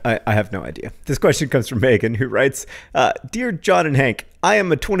 I have no idea. This question comes from Megan, who writes, Dear John and Hank, I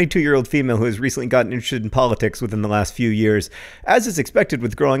am a 22-year-old female who has recently gotten interested in politics within the last few years. As is expected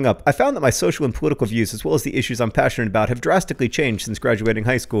with growing up, I found that my social and political views, as well as the issues I'm passionate about, have drastically changed since graduating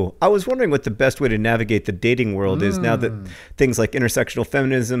high school. I was wondering what the best way to navigate the dating world is now that things like intersectional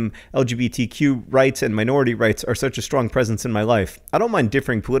feminism, LGBTQ rights, and minority rights are such a strong presence in my life. I don't mind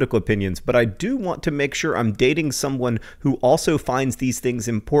differing political opinions, but I do want to make sure I'm dating someone who also finds these things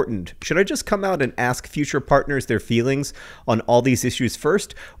important. Should I just come out and ask future partners their feelings on all these issues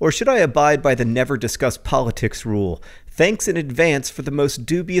first, or should I abide by the never discuss politics rule? Thanks in advance for the most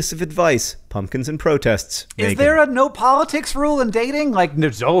dubious of advice. Pumpkins and protests. Megan. Is there a no politics rule in dating? Like, no,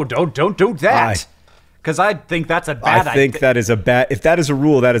 don't do that. Because I think that's a bad idea. I think that is a bad... If that is a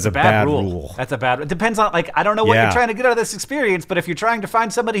rule, that is a bad rule. That's a bad... It depends on... Like, I don't know what you're trying to get out of this experience, but if you're trying to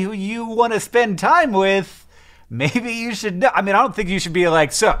find somebody who you want to spend time with, maybe you should know. I mean, I don't think you should be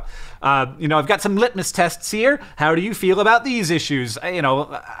like, I've got some litmus tests here. How do you feel about these issues? But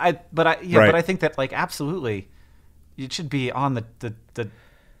I think that, like, absolutely, it should be on the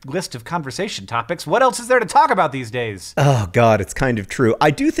list of conversation topics. What else is there to talk about these days? Oh God, it's kind of true.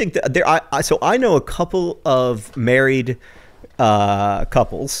 I do think that I know a couple of married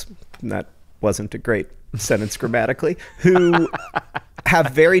couples. And that wasn't a great sentence grammatically. Who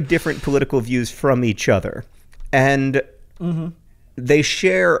have very different political views from each other. And they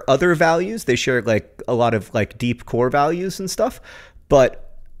share other values. They share like a lot of like deep core values and stuff.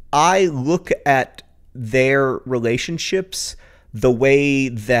 But I look at their relationships the way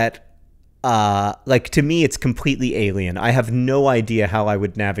that, to me, it's completely alien. I have no idea how I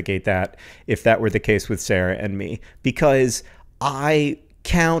would navigate that if that were the case with Sarah and me, because I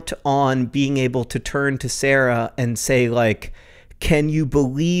count on being able to turn to Sarah and say, like, can you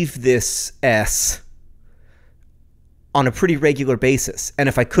believe this S? On a pretty regular basis. And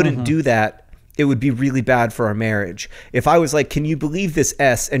if I couldn't do that, it would be really bad for our marriage. If I was like, can you believe this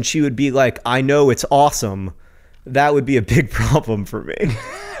S? And she would be like, I know, it's awesome. That would be a big problem for me.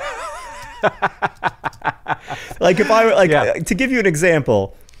 Like if I to give you an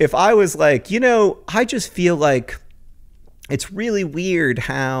example, if I was like, I just feel like it's really weird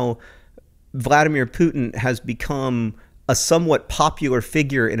how Vladimir Putin has become a somewhat popular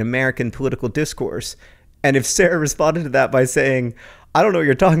figure in American political discourse. And if Sarah responded to that by saying, I don't know what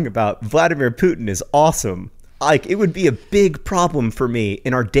you're talking about, Vladimir Putin is awesome, like, it would be a big problem for me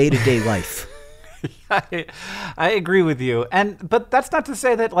in our day-to-day life. I agree with you. But that's not to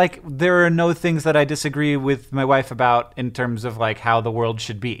say that, like, there are no things that I disagree with my wife about in terms of, like, how the world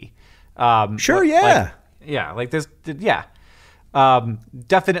should be. Sure, yeah.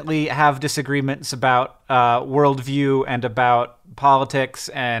 Definitely have disagreements about worldview and about politics,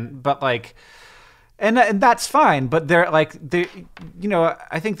 but that's fine. But I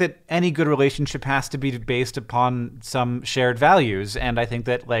think that any good relationship has to be based upon some shared values, and I think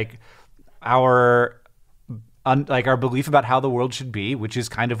that our belief about how the world should be, which is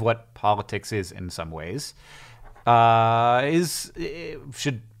kind of what politics is in some ways,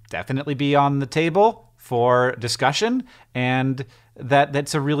 should definitely be on the table for discussion, and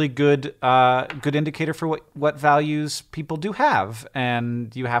that's a really good indicator for what values people do have,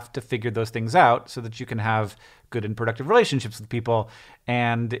 and you have to figure those things out so that you can have good and productive relationships with people.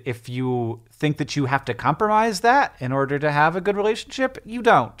 And if you think that you have to compromise that in order to have a good relationship, you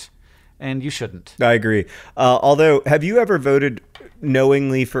don't, and you shouldn't. I agree. Although, have you ever voted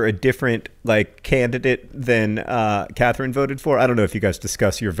knowingly for a different candidate than Catherine voted for? I don't know if you guys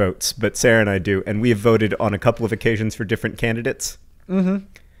discuss your votes, but Sarah and I do, and we have voted on a couple of occasions for different candidates. Mm-hmm.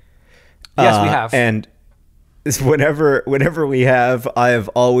 Yes, we have. And whenever we have, I have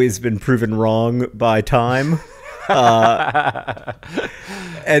always been proven wrong by time. And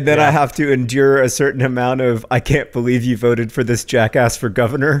then I have to endure a certain amount of "I can't believe you voted for this jackass for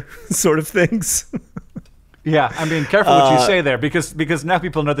governor" sort of things. Yeah, I mean, careful what you say there, because now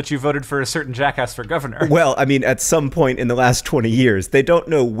people know that you voted for a certain jackass for governor. Well, I mean, at some point in the last 20 years, they don't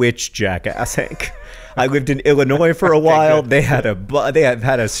know which jackass, Hank. I lived in Illinois for a while. Okay, they have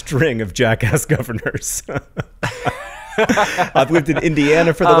had a string of jackass governors. I've lived in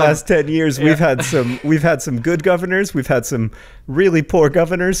Indiana for the last 10 years. Yeah. We've had some good governors. We've had some really poor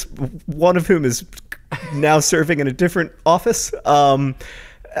governors, one of whom is now serving in a different office.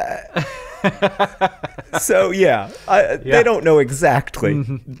 So they don't know exactly.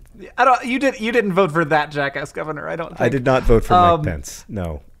 Mm-hmm. You didn't vote for that jackass governor, I don't think. I did not vote for Mike Pence.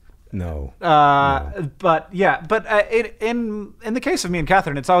 No. No. But in the case of me and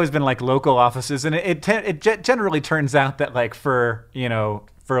Catherine, it's always been local offices, and it generally turns out that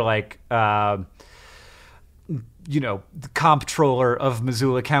the comptroller of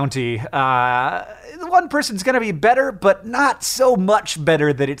Missoula County, one person's going to be better, but not so much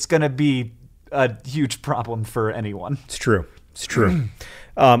better that it's going to be a huge problem for anyone. It's true.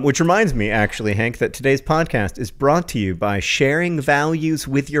 Which reminds me, actually, Hank, that today's podcast is brought to you by sharing values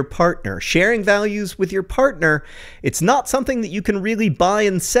with your partner. Sharing values with your partner, it's not something that you can really buy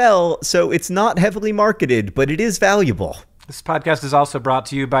and sell, so it's not heavily marketed, but it is valuable. This podcast is also brought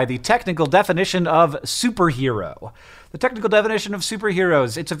to you by the technical definition of superhero. The technical definition of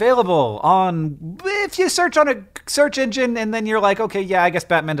superheroes. It's available if you search on a search engine, and then you're like, okay, yeah, I guess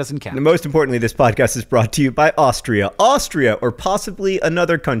Batman doesn't count. And most importantly, this podcast is brought to you by Austria. Austria, or possibly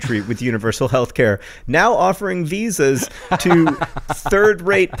another country with universal health care, now offering visas to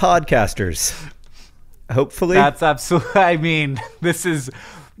third-rate podcasters. Hopefully. That's absolutely, I mean,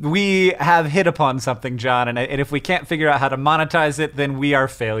 we have hit upon something, John, and if we can't figure out how to monetize it, then we are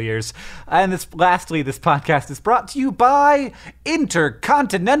failures. And lastly, this podcast is brought to you by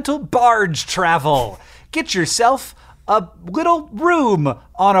Intercontinental Barge Travel. Get yourself a little room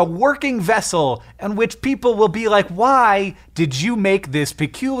on a working vessel in which people will be like, why did you make this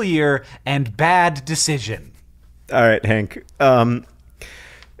peculiar and bad decision? All right, Hank.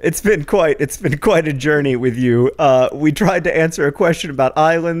 It's been quite a journey with you. We tried to answer a question about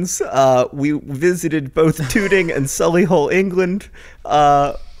islands. We visited both Tooting and Solihull, England.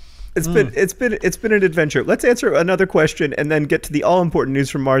 It's been an adventure. Let's answer another question and then get to the all important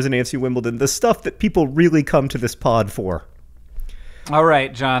news from Mars and AFC Wimbledon, the stuff that people really come to this pod for. All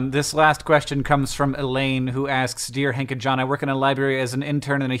right, John. This last question comes from Elaine, who asks, Dear Hank and John, I work in a library as an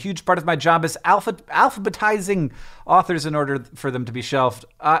intern, and a huge part of my job is alphabetizing authors in order for them to be shelved.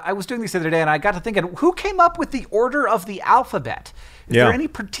 I was doing this the other day, and I got to thinking, who came up with the order of the alphabet? Is there any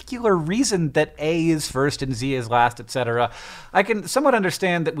particular reason that A is first and Z is last, etc.? I can somewhat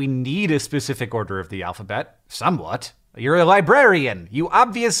understand that we need a specific order of the alphabet. Somewhat. You're a librarian. You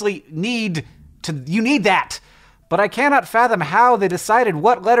obviously need that. But I cannot fathom how they decided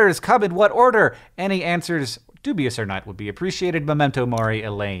what letters come in what order. Any answers, dubious or not, would be appreciated. Memento mori,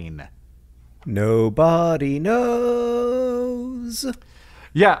 Elaine. Nobody knows.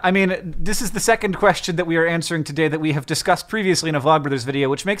 Yeah, I mean, this is the second question that we are answering today that we have discussed previously in a Vlogbrothers video,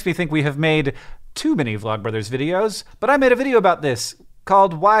 which makes me think we have made too many Vlogbrothers videos. But I made a video about this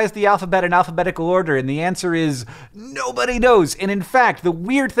called Why is the Alphabet in Alphabetical Order? And the answer is nobody knows. And in fact, the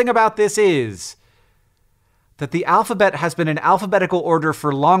weird thing about this is that the alphabet has been in alphabetical order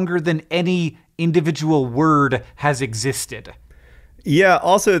for longer than any individual word has existed. Yeah,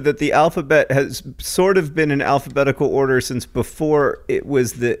 also that the alphabet has sort of been in alphabetical order since before it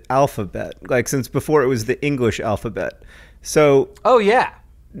was the alphabet, like since before it was the English alphabet. So Oh yeah.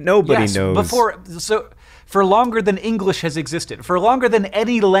 nobody Yes, knows. for longer than English has existed, for longer than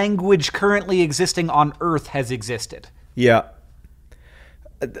any language currently existing on Earth has existed. Yeah.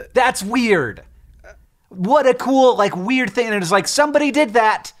 That's weird. What a cool, like, weird thing. And it's like, somebody did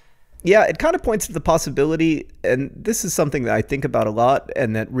that. Yeah, it kind of points to the possibility, and this is something that I think about a lot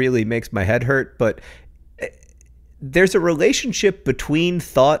and that really makes my head hurt, but there's a relationship between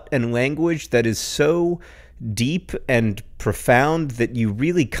thought and language that is so deep and profound that you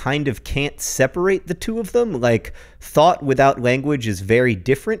really kind of can't separate the two of them. Like, thought without language is very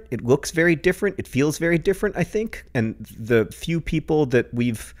different. It looks very different. It feels very different, I think. And the few people that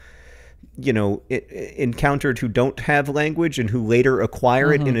we've encountered who don't have language and who later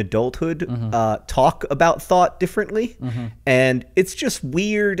acquire it in adulthood talk about thought differently. And it's just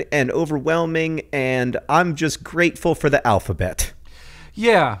weird and overwhelming, and I'm just grateful for the alphabet.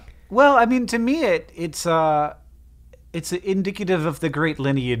 Yeah. Well, I mean, to me, it's indicative of the great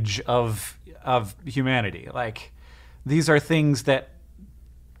lineage of humanity. Like, these are things that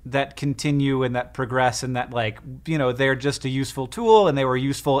continue and that progress, and that, like, they're just a useful tool, and they were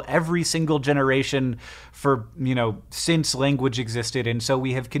useful every single generation for, since language existed. And so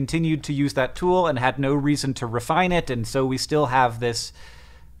we have continued to use that tool and had no reason to refine it. And so we still have this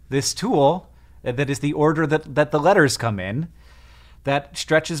tool that is the order that the letters come in, that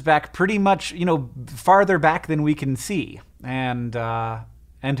stretches back pretty much, farther back than we can see. And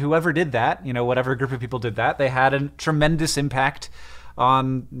whoever did that, whatever group of people did that, they had a tremendous impact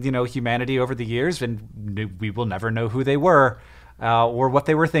on humanity over the years, and we will never know who they were or what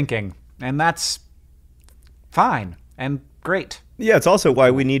they were thinking, and that's fine and great. Yeah, it's also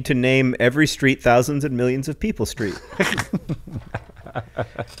why we need to name every street Thousands and Millions of People Street.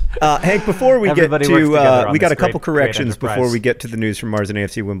 Hank, before we Everybody get works to, together on we got this a couple great corrections enterprise. before we get to the news from Mars and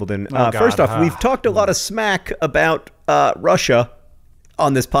AFC Wimbledon. God. First off, we've talked a lot of smack about Russia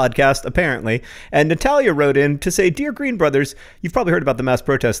on this podcast, apparently. And Natalia wrote in to say, "Dear Green Brothers, you've probably heard about the mass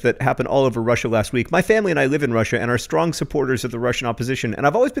protests that happened all over Russia last week. My family and I live in Russia and are strong supporters of the Russian opposition. And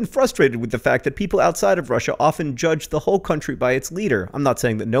I've always been frustrated with the fact that people outside of Russia often judge the whole country by its leader. I'm not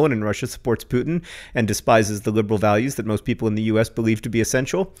saying that no one in Russia supports Putin and despises the liberal values that most people in the U.S. believe to be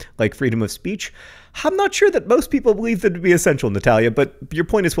essential, like freedom of speech. I'm not sure that most people believe them to be essential, Natalia, but your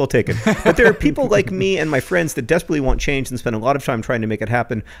point is well taken. But there are people like me and my friends that desperately want change and spend a lot of time trying to make it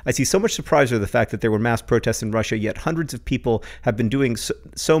happen. I see so much surprise over the fact that there were mass protests in Russia, yet hundreds of people have been doing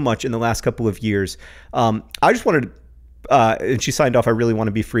so much in the last couple of years. I just wanted to, and she signed off, I really want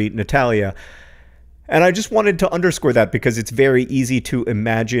to be free, Natalia. And I just wanted to underscore that because it's very easy to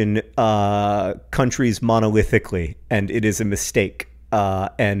imagine countries monolithically, and it is a mistake.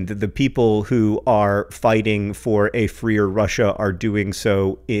 And the people who are fighting for a freer Russia are doing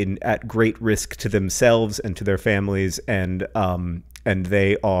so at great risk to themselves and to their families, and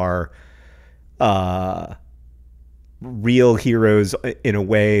they are real heroes in a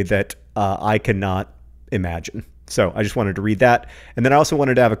way that I cannot imagine. So I just wanted to read that, and then I also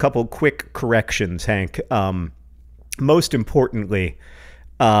wanted to have a couple quick corrections, Hank. Most importantly,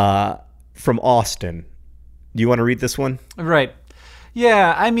 from Austin. Do you want to read this one? Right.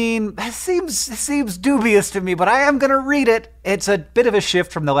 Yeah, I mean, it seems dubious to me, but I am going to read it. It's a bit of a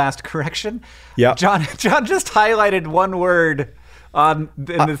shift from the last correction. Yeah. John just highlighted one word in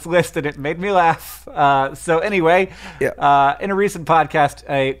this list, and it made me laugh. So anyway, Yeah. In a recent podcast,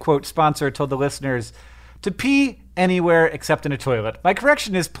 a, quote, sponsor told the listeners to pee anywhere except in a toilet. My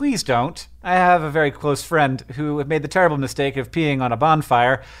correction is, please don't. I have a very close friend who made the terrible mistake of peeing on a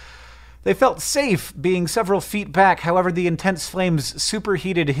bonfire. They felt safe being several feet back. However, the intense flames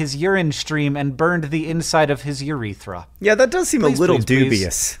superheated his urine stream and burned the inside of his urethra. Yeah, that does seem Please, a little please, please.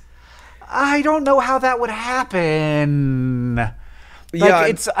 dubious. I don't know how that would happen. Like,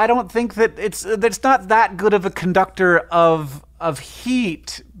 Yeah, I don't think that it's not that good of a conductor of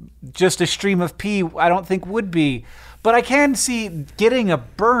heat. Just a stream of pee, I don't think would be. But I can see getting a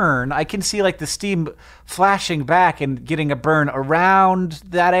burn. I can see, like, the steam flashing back and getting a burn around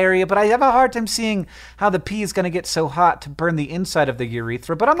that area. But I have a hard time seeing how the pee is going to get so hot to burn the inside of the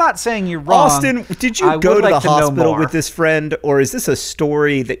urethra. But I'm not saying you're wrong. Austin, did you go to the hospital with this friend, or is this a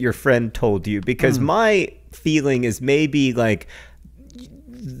story that your friend told you? Because my feeling is maybe, like,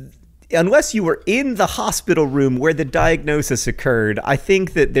 unless you were in the hospital room where the diagnosis occurred, I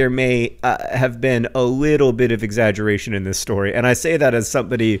think that there may have been a little bit of exaggeration in this story. And I say that as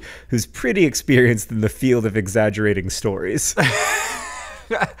somebody who's pretty experienced in the field of exaggerating stories.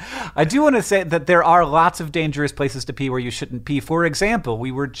 I do want to say that there are lots of dangerous places to pee where you shouldn't pee. For example,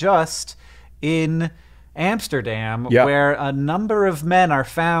 we were just in Amsterdam, Yep. where a number of men are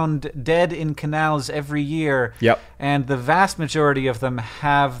found dead in canals every year. Yep. And the vast majority of them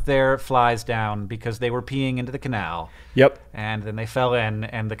have their flies down because they were peeing into the canal. Yep. And then they fell in.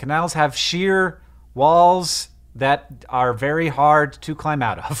 And the canals have sheer walls that are very hard to climb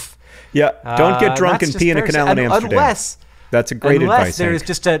out of. Yeah. Don't get drunk That's and pee in a just canal in very- Amsterdam. That's a great advice. there is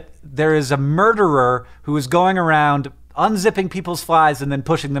Hank. there is a murderer who is going around unzipping people's flies and then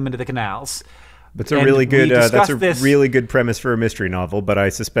pushing them into the canals. That's a And really we good. That's discussed a this- really good premise for a mystery novel. But I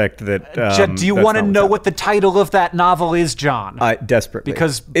suspect that. Do you that's want to not know what's what the title of that novel is, John? desperately.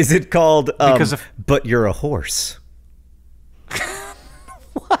 Because- is it called? because of- But You're a Horse.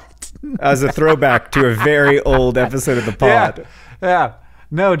 What? As a throwback to a very old episode of the pod. Yeah.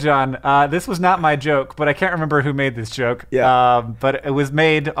 No, John. This was not my joke, but I can't remember who made this joke. Yeah. But it was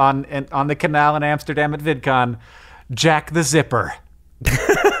made on the canal in Amsterdam at VidCon. Jack the Zipper.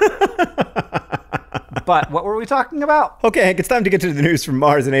 But what were we talking about? Okay, Hank, it's time to get to the news from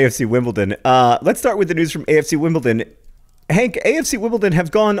Mars and AFC Wimbledon. Let's start with the news from AFC Wimbledon. Hank, AFC Wimbledon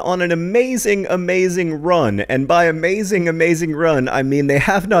have gone on an amazing, amazing run. And by amazing, amazing run, I mean they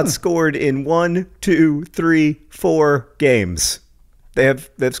have not scored in 1, 2, 3, 4 games. They've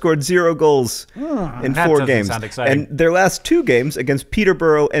scored 0 goals in that 4 doesn't games. sound exciting. And their last 2 games against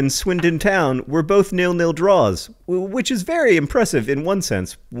Peterborough and Swindon Town were both 0-0 draws, which is very impressive in one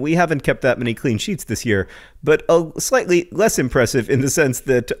sense. We haven't kept that many clean sheets this year, but slightly less impressive in the sense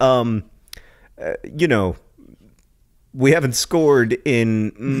that, we haven't scored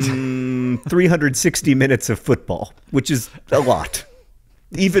in 360 minutes of football, which is a lot.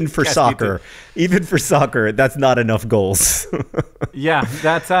 Even for soccer, that's not enough goals. Yeah,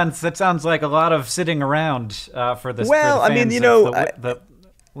 that sounds like a lot of sitting around for this. Well, for the I mean, fans you of know, the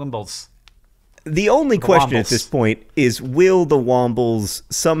Wimbles. The only question at Wombles. this point is, will the Wombles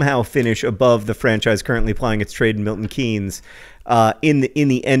somehow finish above the franchise currently plying its trade in Milton Keynes in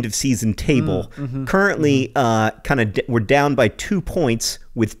the end of season table? Currently, we're down by 2 points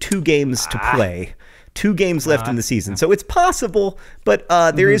with 2 games to play. 2 games left in the season. So it's possible, but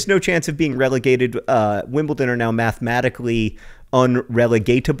there is no chance of being relegated. Wimbledon are now mathematically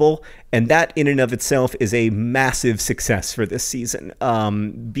unrelegatable, and that in and of itself is a massive success for this season.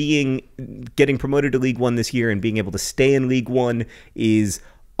 Getting promoted to League One this year and being able to stay in League One is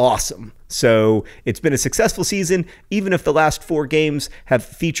awesome. So it's been a successful season, even if the last 4 games have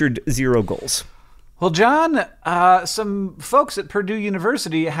featured 0 goals. Well, John, some folks at Purdue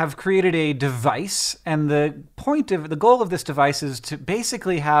University have created a device, and the goal of this device is to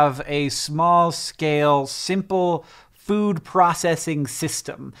basically have a small-scale, simple food processing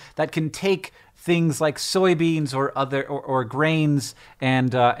system that can take things like soybeans or other or grains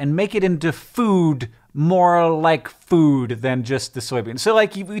and make it into food more like food than just the soybeans. So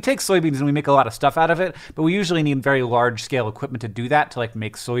like we take soybeans and we make a lot of stuff out of it, but we usually need very large scale equipment to do that, to like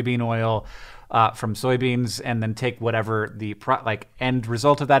make soybean oil from soybeans, and then take whatever the end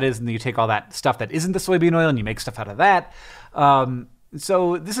result of that is, and then you take all that stuff that isn't the soybean oil and you make stuff out of that.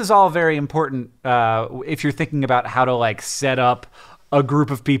 So this is all very important if you're thinking about how to like set up a group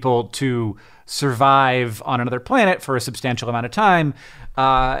of people to survive on another planet for a substantial amount of time.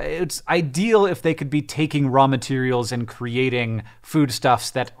 It's ideal if they could be taking raw materials and creating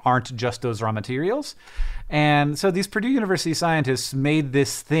foodstuffs that aren't just those raw materials. And so these Purdue University scientists made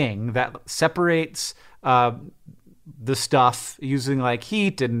this thing that separates the stuff using like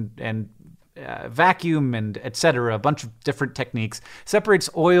heat and vacuum and etc., a bunch of different techniques, separates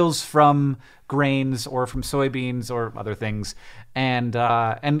oils from grains or from soybeans or other things, and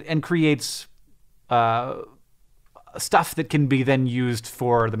creates stuff that can be then used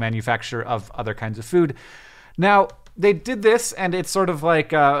for the manufacture of other kinds of food. Now, they did this, and it's sort of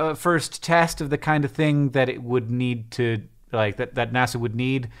like a first test of the kind of thing that it would need to, like, that NASA would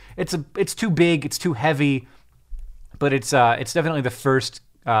need. It's too big, it's too heavy, but it's definitely the first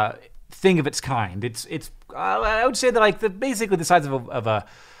thing of its kind. It's I would say that like basically the size of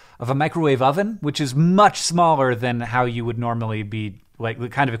a microwave oven, which is much smaller than how you would normally be, like the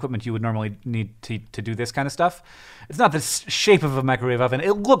kind of equipment you would normally need to do this kind of stuff. It's not the shape of a microwave oven.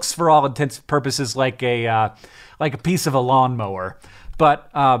 It looks, for all intents and purposes, like a piece of a lawnmower.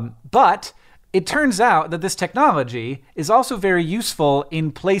 But it turns out that this technology is also very useful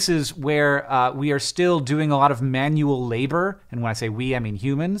in places where we are still doing a lot of manual labor. And when I say we, I mean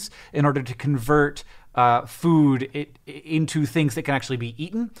humans, in order to convert food into things that can actually be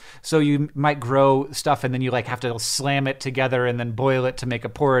eaten. So you might grow stuff and then you like have to slam it together and then boil it to make a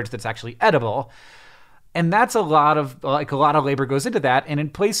porridge that's actually edible. and that's a lot of labor goes into that. And in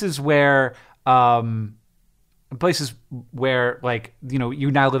places where like, you know,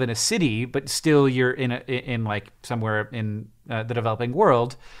 you now live in a city, but still you're in like somewhere in the developing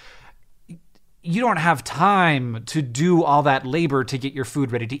world, you don't have time to do all that labor to get your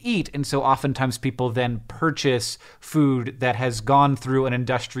food ready to eat. And so oftentimes people then purchase food that has gone through an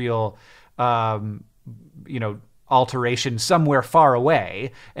industrial, alteration somewhere far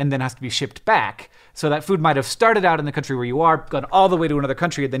away and then has to be shipped back. So that food might have started out in the country where you are, gone all the way to another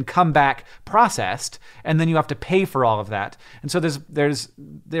country, and then come back processed, and then you have to pay for all of that. And so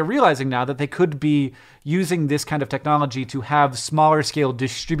they're realizing now that they could be using this kind of technology to have smaller scale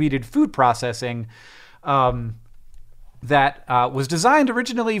distributed food processing that was designed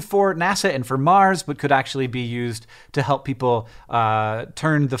originally for NASA and for Mars, but could actually be used to help people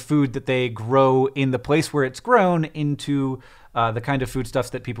turn the food that they grow in the place where it's grown into the kind of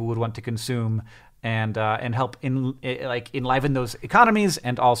foodstuffs that people would want to consume, and help enliven those economies,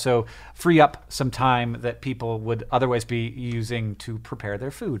 and also free up some time that people would otherwise be using to prepare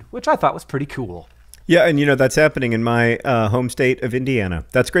their food, which I thought was pretty cool. Yeah, and that's happening in my home state of Indiana.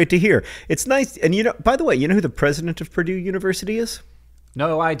 That's great to hear. It's nice. And by the way, you know who the president of Purdue University is?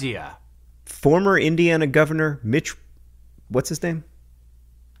 No idea. Former Indiana Governor Mitch, what's his name?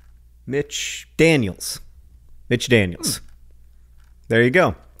 Mitch Daniels. There you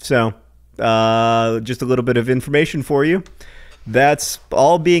go. So, just a little bit of information for you. That's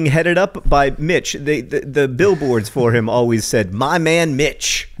all being headed up by Mitch. The billboards for him always said, "My man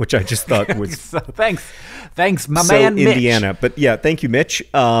Mitch," which I just thought was thanks, my man Mitch. Indiana. But yeah, thank you, Mitch,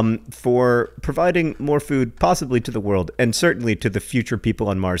 for providing more food, possibly to the world, and certainly to the future people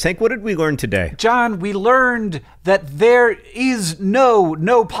on Mars. Hank, what did we learn today? John, we learned that there is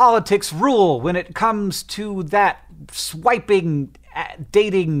no politics rule when it comes to that swiping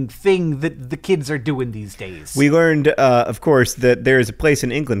dating thing that the kids are doing these days. We learned, of course, that there is a place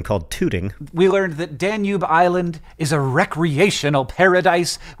in England called Tooting. We learned that Danube Island is a recreational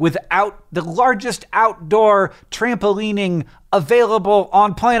paradise without the largest outdoor trampolining available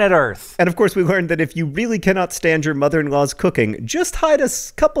on planet Earth. And of course, we learned that if you really cannot stand your mother-in-law's cooking, just hide a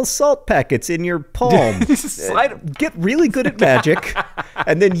couple salt packets in your palm. Get really good at magic,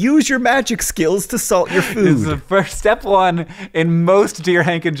 and then use your magic skills to salt your food. This is the first step one in most Dear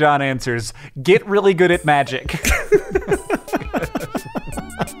Hank and John answers. Get really good at magic.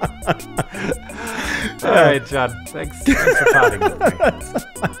 All right, John. Thanks for potting with me.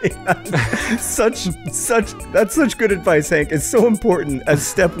 That's such good advice, Hank. It's so important as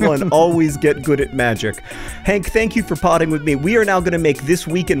step one. Always get good at magic. Hank, thank you for potting with me. We are now going to make This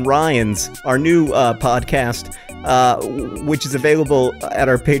Week in Ryans our new podcast, which is available at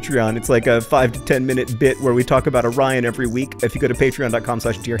our Patreon. It's like a 5 to 10 minute bit where we talk about a Ryan every week. If you go to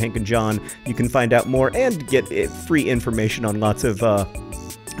patreon.com/DearHankandJohn, you can find out more and get free information on lots of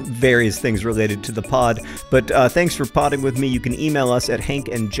various things related to the pod. But thanks for potting with me. You can email us at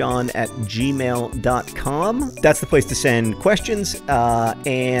hankandjohn@gmail.com. That's the place to send questions.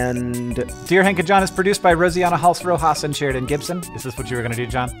 And Dear Hank and John is produced by Rosianna Halse Rojas and Sheridan Gibson. Is this what you were going to do,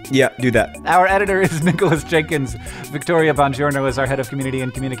 John? Yeah, do that. Our editor is Nicholas Jenkins. Victoria Bongiorno is our head of community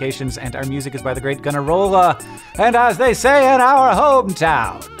and communications, and our music is by the great Gunnarolla. And as they say in our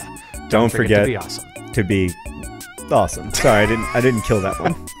hometown, don't forget to be awesome. To be awesome. Sorry, I didn't kill that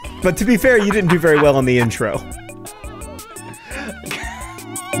one. But to be fair, you didn't do very well on the intro.